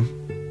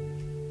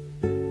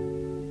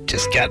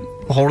just got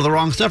a hold of the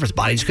wrong stuff. His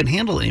body just couldn't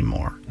handle it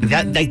anymore.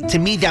 Mm-hmm. To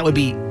me, that would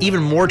be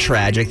even more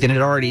tragic than it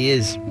already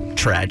is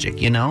tragic,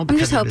 I'm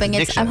just hoping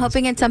I'm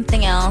hoping it's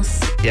something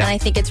else. Yeah. And I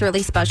think it's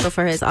really special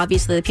for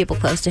obviously the people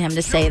close to him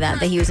to say that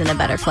he was in a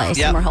better place.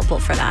 Yep. And we're hopeful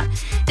for that.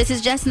 This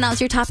is Jess, and that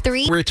was your top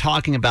 3. We're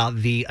talking about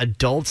the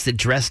adults that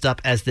dressed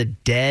up as the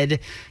dead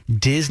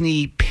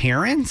Disney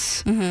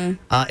parents.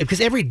 Mm-hmm. Because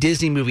every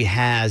Disney movie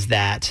has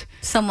that.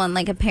 Someone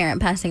like a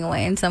parent passing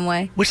away in some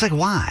way. Which,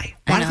 why?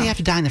 Why do they have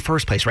to die in the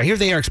first place? Right here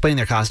they are explaining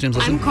their costumes.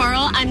 Listen. I'm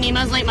Coral. I'm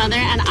Nemo's late mother,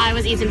 and I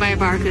was eaten by a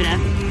barracuda.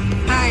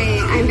 Hi,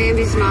 I'm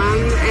Bambi's mom,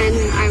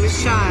 and I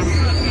was shot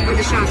with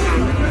a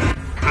shotgun.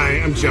 Hi,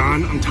 I'm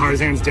John. I'm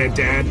Tarzan's dead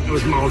dad. I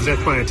was mauled to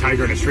death by a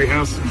tiger in a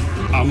treehouse.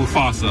 I'm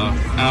Mufasa,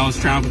 and I was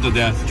trampled to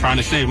death trying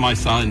to save my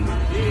son.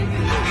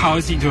 How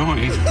is he doing?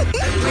 We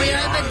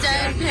are the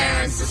Dead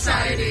Parents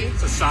Society.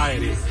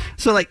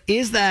 So,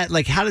 is that,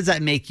 how does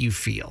that make you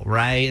feel,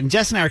 right? And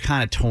Jess and I are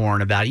kind of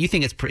torn about it. You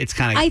think it's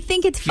kind of I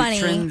think it's funny.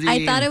 trendy.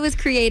 I thought it was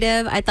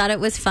creative. I thought it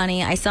was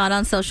funny. I saw it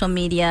on social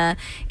media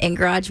in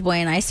Garage Boy,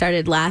 and I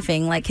started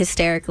laughing,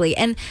 hysterically.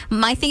 And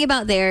my thing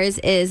about theirs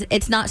is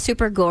it's not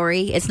super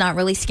gory. It's not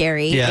really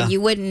scary. Yeah. And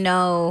you wouldn't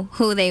know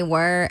who they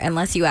were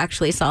unless you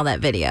actually saw that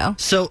video.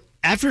 So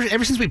ever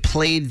since we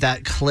played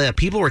that clip,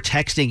 people were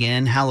texting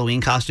in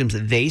Halloween costumes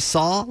that they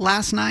saw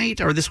last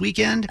night or this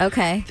weekend.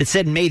 Okay. That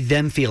said made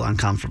them feel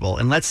uncomfortable.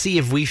 And let's see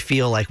if we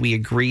feel like we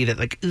agree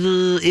that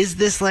is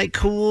this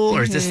cool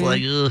or is this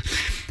ugh?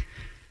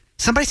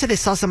 Somebody said they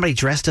saw somebody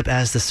dressed up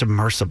as the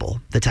submersible,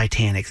 the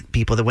Titanic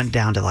people that went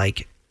down to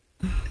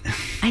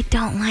I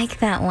don't like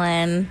that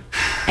one.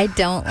 I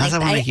don't How's like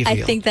that one make you I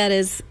feel? think that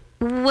is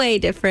way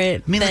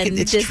different than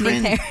it's Disney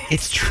trend. parents.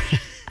 It's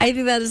trend. I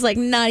think that is like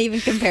not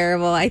even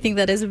comparable. I think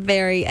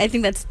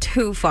that's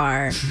too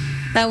far.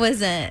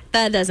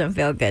 That doesn't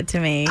feel good to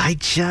me. I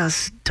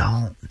just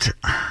don't.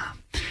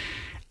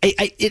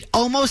 It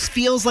almost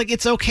feels like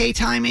it's okay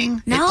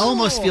timing. No, it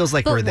almost feels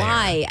like we're there.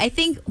 Why?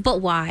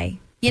 But why?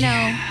 You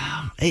know?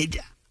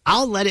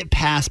 I'll let it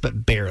pass,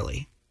 but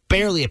barely.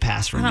 Barely a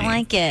pass for me. I don't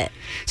like it.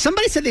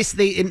 Somebody said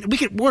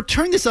and we'll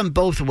turn this on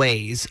both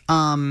ways.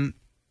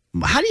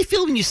 How do you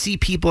feel when you see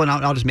people, and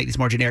I'll just make this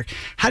more generic,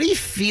 how do you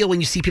feel when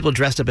you see people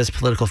dressed up as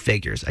political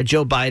figures, a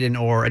Joe Biden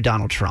or a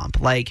Donald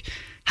Trump? Like,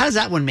 how does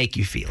that one make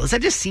you feel? Does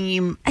that just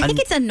seem... I think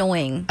it's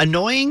annoying.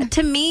 Annoying?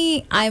 To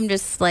me, I'm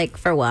just like,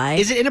 for why?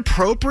 Is it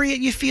inappropriate,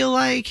 you feel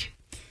like?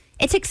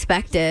 It's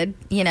expected,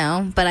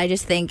 but I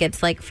just think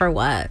it's like, for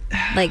what?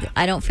 Like,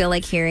 I don't feel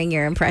like hearing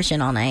your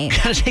impression all night.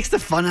 Kind of takes the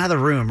fun out of the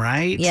room,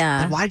 right?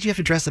 Yeah. Like, why'd you have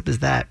to dress up as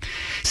that?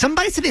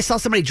 Somebody said they saw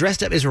somebody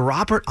dressed up as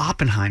Robert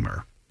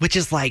Oppenheimer, which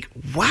is like,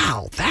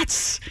 wow,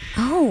 that's...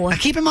 Oh. Now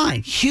keep in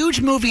mind, huge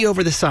movie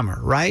over the summer,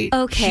 right?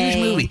 Okay.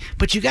 Huge movie.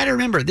 But you got to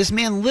remember, this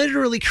man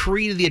literally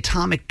created the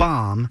atomic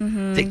bomb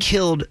that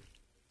killed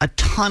a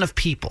ton of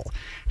people.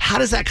 How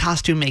does that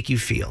costume make you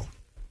feel?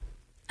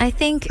 I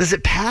think... Does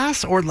it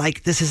pass, or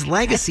like, does his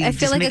legacy I feel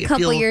just like make a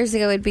couple it feel... years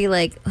ago it'd be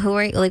like, who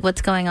are you? Like,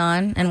 what's going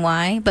on and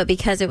why? But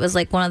because it was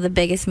like one of the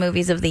biggest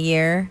movies of the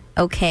year,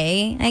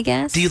 okay, I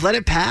guess. Do you let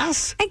it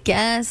pass? I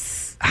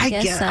guess.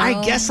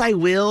 I guess I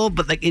will,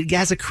 but like it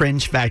has a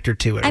cringe factor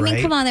to it, I mean,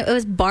 right? come on, it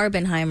was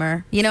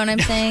Barbenheimer. You know what I'm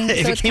saying?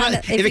 if it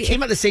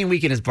came out the same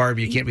weekend as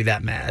Barbie, you can't be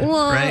that mad,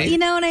 well, right? You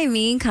know what I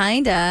mean?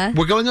 Kinda.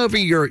 We're going over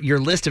your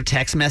list of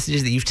text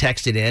messages that you've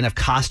texted in of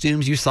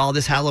costumes you saw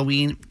this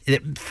Halloween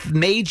that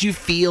made you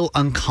feel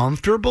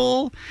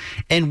uncomfortable,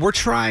 and we're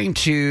trying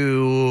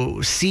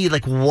to see,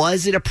 like,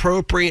 was it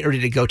appropriate or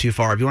did it go too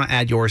far? If you want to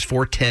add yours,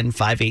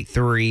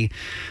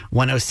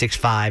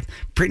 410-583-1065.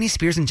 Britney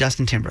Spears and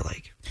Justin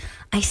Timberlake.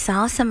 I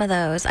saw some of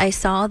those. I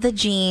saw the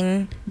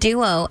jean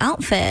duo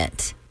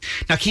outfit.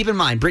 Now, keep in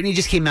mind, Britney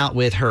just came out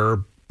with her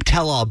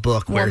tell-all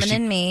book where Woman she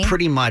and Me.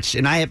 pretty much,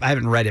 and I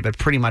haven't read it, but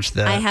pretty much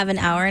I have an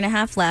hour and a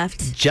half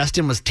left.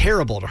 Justin was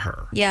terrible to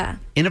her. Yeah.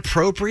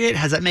 Inappropriate?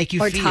 How does that make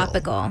you feel? Or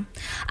topical.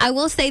 I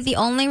will say the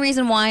only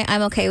reason why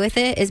I'm okay with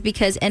it is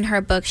because in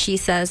her book she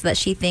says that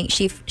she thinks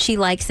she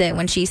likes it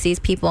when she sees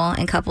people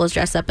and couples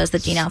dress up as the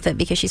jean outfit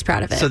because she's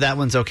proud of it. So that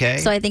one's okay?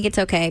 So I think it's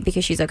okay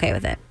because she's okay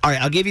with it. All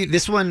right, I'll give you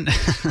this one.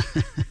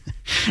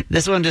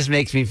 This one just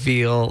makes me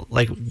feel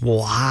like,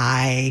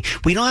 why?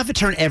 We don't have to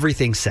turn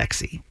everything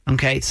sexy,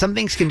 okay? Some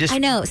things can just... I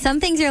know. Some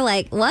things are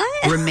like,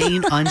 what?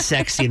 Remain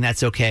unsexy, and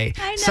that's okay.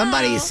 I know.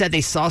 Somebody said they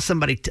saw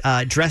somebody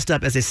dressed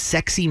up as a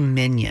sexy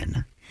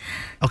minion.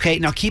 Okay,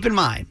 now keep in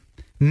mind,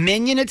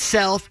 Minion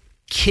itself,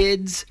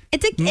 kids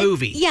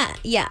movie. Yeah.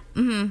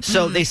 Mm-hmm,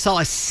 so they saw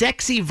a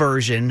sexy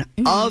version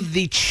of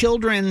the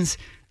children's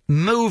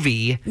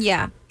movie.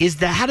 Yeah.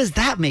 How does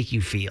that make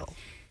you feel?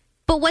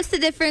 But what's the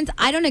difference?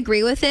 I don't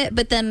agree with it,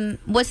 but then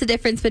what's the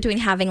difference between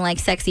having like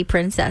sexy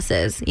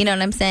princesses? You know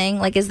what I'm saying?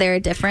 Like, is there a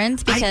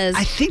difference? Because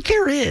I think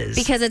there is.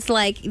 Because it's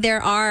like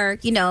there are,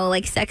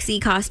 like sexy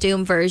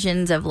costume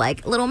versions of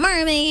like Little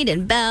Mermaid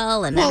and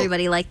Belle and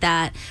everybody like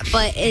that.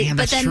 But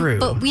that's true.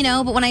 But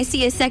when I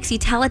see a sexy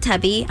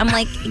Teletubby, I'm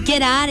like,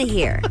 get out of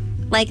here.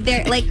 Like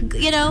they're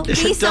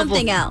be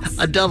something else.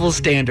 A double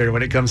standard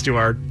when it comes to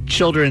our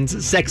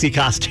children's sexy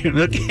costume.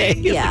 Okay.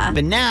 Yeah.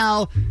 But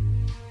now,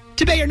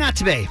 to bay or not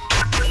to bay?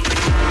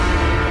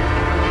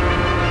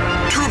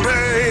 To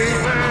bay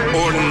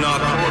or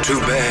not to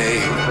bay?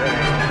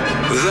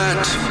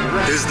 That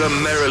is the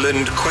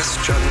Maryland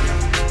question.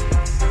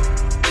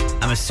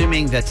 I'm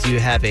assuming that you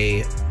have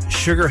a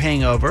sugar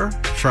hangover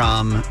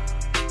from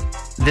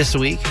this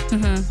week,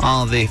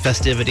 all the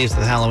festivities of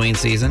the Halloween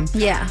season.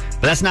 Yeah.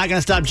 But that's not going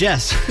to stop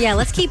Jess. Yeah,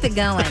 let's keep it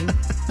going.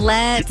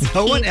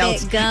 No one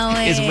else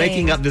is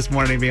waking up this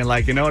morning being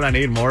like, you know what, I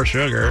need more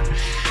sugar.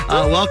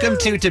 Welcome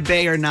to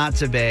Bay or Not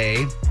to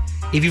Bay.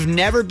 If you've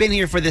never been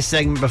here for this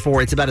segment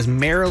before, it's about as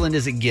Maryland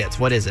as it gets.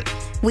 What is it?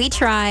 We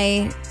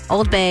try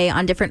Old Bay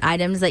on different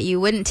items that you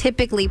wouldn't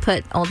typically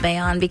put Old Bay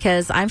on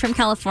because I'm from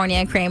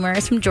California, Kramer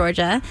is from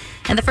Georgia,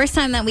 and the first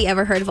time that we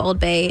ever heard of Old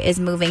Bay is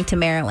moving to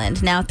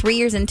Maryland. Now, 3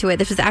 years into it,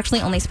 this was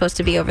actually only supposed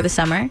to be over the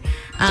summer.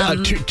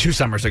 2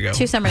 summers ago.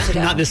 2 summers ago.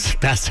 Not this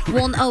past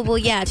summer.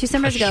 Yeah, 2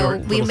 summers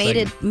ago,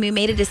 we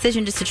made a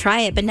decision just to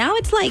try it, but now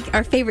it's like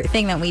our favorite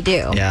thing that we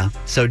do. Yeah.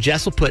 So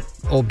Jess will put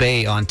Old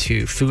Bay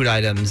onto food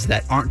items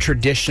that aren't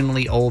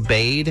traditionally Old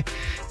Bayed,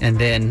 and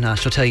then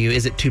she'll tell you,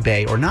 is it to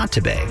Bay or not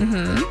to Bay?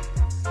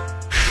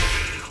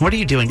 What are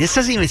you doing? This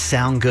doesn't even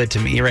sound good to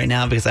me right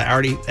now because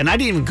I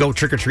didn't even go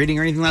trick-or-treating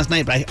or anything last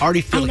night, but I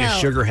already feel like a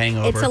sugar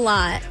hangover. It's a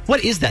lot.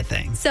 What is that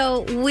thing?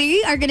 So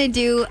we are going to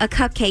do a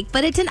cupcake,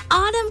 but it's an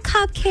autumn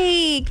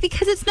cupcake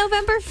because it's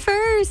November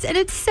 1st and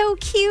it's so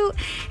cute.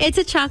 It's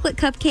a chocolate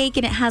cupcake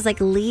and it has like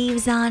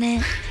leaves on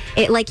it.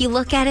 You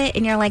look at it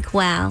and you're like,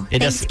 wow,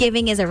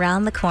 Thanksgiving is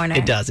around the corner.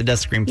 It does. It does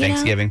scream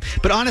Thanksgiving.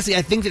 But honestly,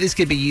 I think that this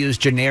could be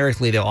used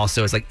generically, though,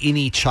 also as like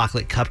any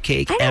chocolate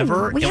cupcake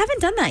ever. We haven't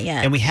done that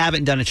yet. And we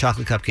haven't done a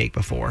chocolate cupcake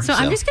before. So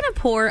I'm just going to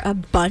pour a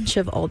bunch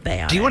of Old Bay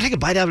on it. Do you want to take a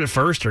bite out of it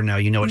first, or no?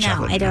 You know what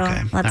chocolate? No, I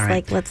don't.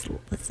 Okay. Let's.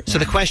 So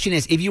the question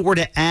is, if you were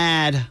to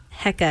add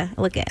Hecka,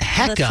 look at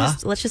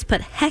Hecka. Let's just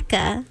put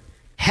Hecka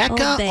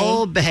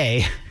Old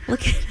Bay.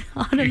 Look at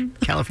Autumn.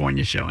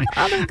 California showing.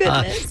 Autumn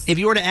goodness. If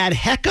you were to add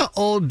Hecka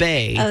Old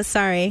Bay. Oh,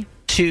 sorry.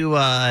 To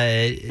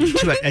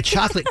a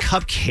chocolate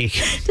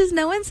cupcake. Does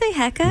no one say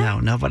Hecka? No,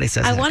 nobody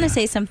says Hecka. I want to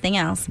say something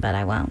else, but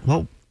I won't.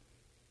 Well,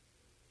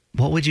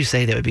 what would you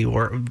say that would be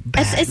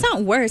bad? It's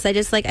not worse. I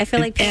just I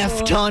feel like people...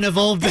 F-ton of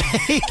Old Bay.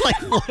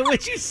 What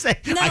would you say?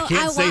 No, I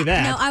can't say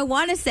that. No, I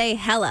want to say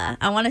hella.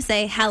 I want to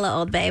say hella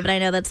Old Bay, but I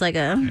know that's like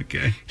a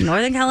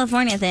Northern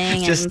California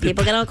thing, and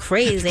people get all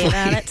crazy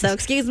about it. So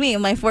excuse me,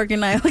 my fork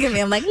and knife look at me.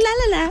 I'm like, la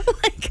la la.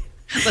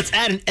 Let's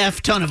add an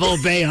F-ton of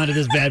Old Bay onto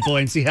this bad boy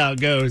and see how it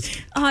goes.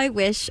 Oh, I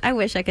wish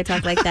I could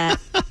talk like that.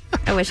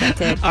 I wish I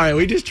could. All right,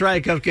 we just try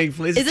a cupcake,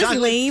 please. Is this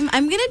lame?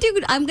 I'm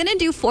gonna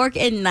do fork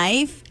and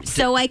knife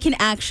so I can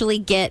actually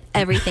get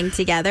everything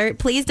together.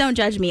 Please don't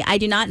judge me. I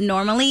do not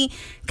normally,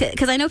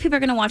 because I know people are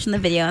gonna watch in the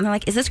video and they're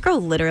like, "Is this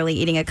girl literally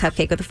eating a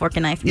cupcake with a fork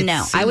and knife?"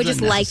 No, I would just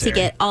like to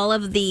get all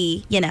of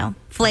the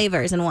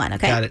flavors in one.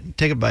 Okay, got it.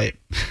 Take a bite.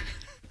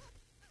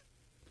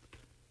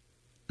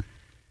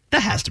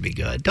 That has to be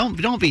good. Don't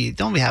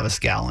have a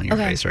scowl on your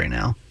face right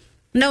now.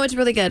 No, it's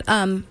really good.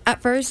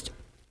 At first,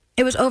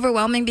 it was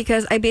overwhelming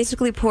because I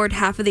basically poured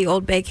half of the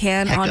Old Bay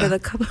can onto the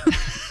cup.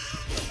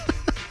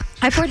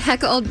 I poured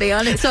Hecka Old Bay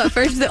on it, so at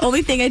first the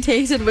only thing I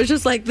tasted was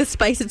just like the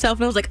spice itself,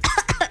 and I was like,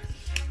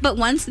 but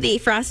once the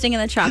frosting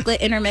and the chocolate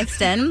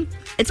intermixed in,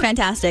 it's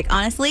fantastic.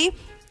 Honestly,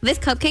 this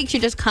cupcake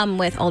should just come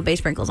with Old Bay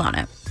sprinkles on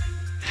it.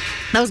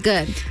 That was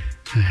good.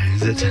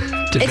 Is it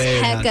It's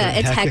Hecka.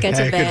 It's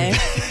Hecka Bay.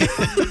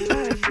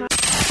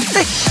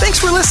 Hey, thanks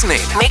for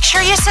listening. Make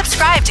sure you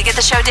subscribe to get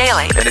the show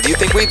daily. And if you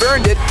think we've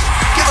earned it,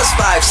 give us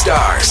 5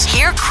 stars.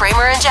 Hear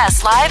Kramer and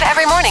Jess live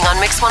every morning on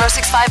Mix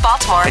 106.5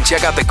 Baltimore. And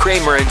check out the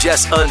Kramer and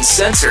Jess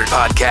Uncensored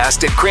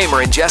podcast at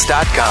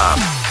kramerandjess.com.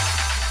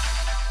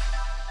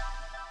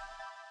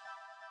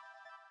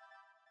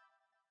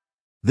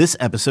 This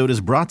episode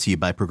is brought to you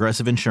by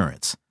Progressive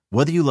Insurance.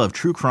 Whether you love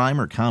true crime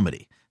or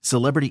comedy,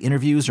 celebrity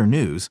interviews or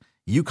news,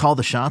 you call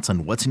the shots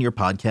on what's in your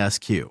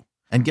podcast queue.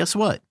 And guess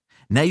what?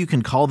 Now you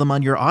can call them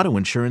on your auto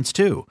insurance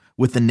too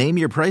with the Name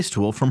Your Price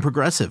tool from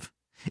Progressive.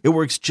 It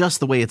works just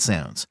the way it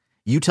sounds.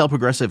 You tell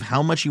Progressive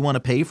how much you want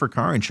to pay for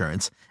car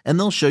insurance, and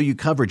they'll show you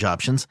coverage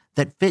options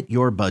that fit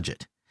your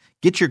budget.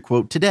 Get your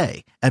quote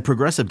today at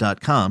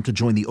Progressive.com to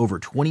join the over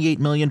 28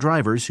 million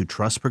drivers who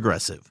trust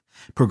Progressive.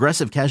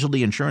 Progressive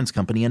Casualty Insurance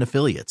Company and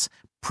Affiliates.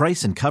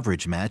 Price and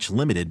coverage match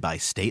limited by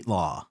state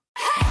law.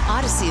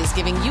 Odyssey is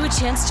giving you a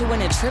chance to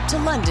win a trip to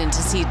London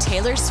to see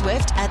Taylor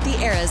Swift at the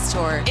Eras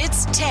Tour.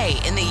 It's Tay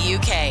in the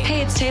UK.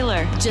 Hey, it's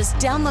Taylor. Just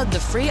download the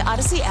free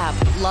Odyssey app,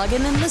 log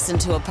in and listen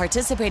to a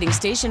participating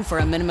station for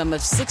a minimum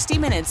of 60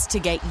 minutes to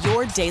get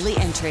your daily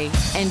entry.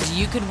 And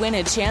you could win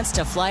a chance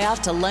to fly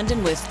off to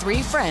London with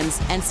 3 friends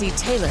and see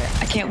Taylor.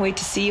 I can't wait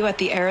to see you at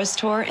the Eras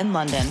Tour in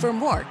London. For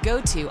more, go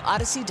to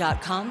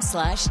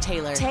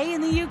odyssey.com/Taylor. Tay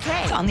in the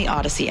UK. It's on the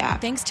Odyssey app.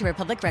 Thanks to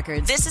Republic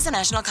Records. This is a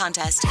national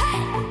contest.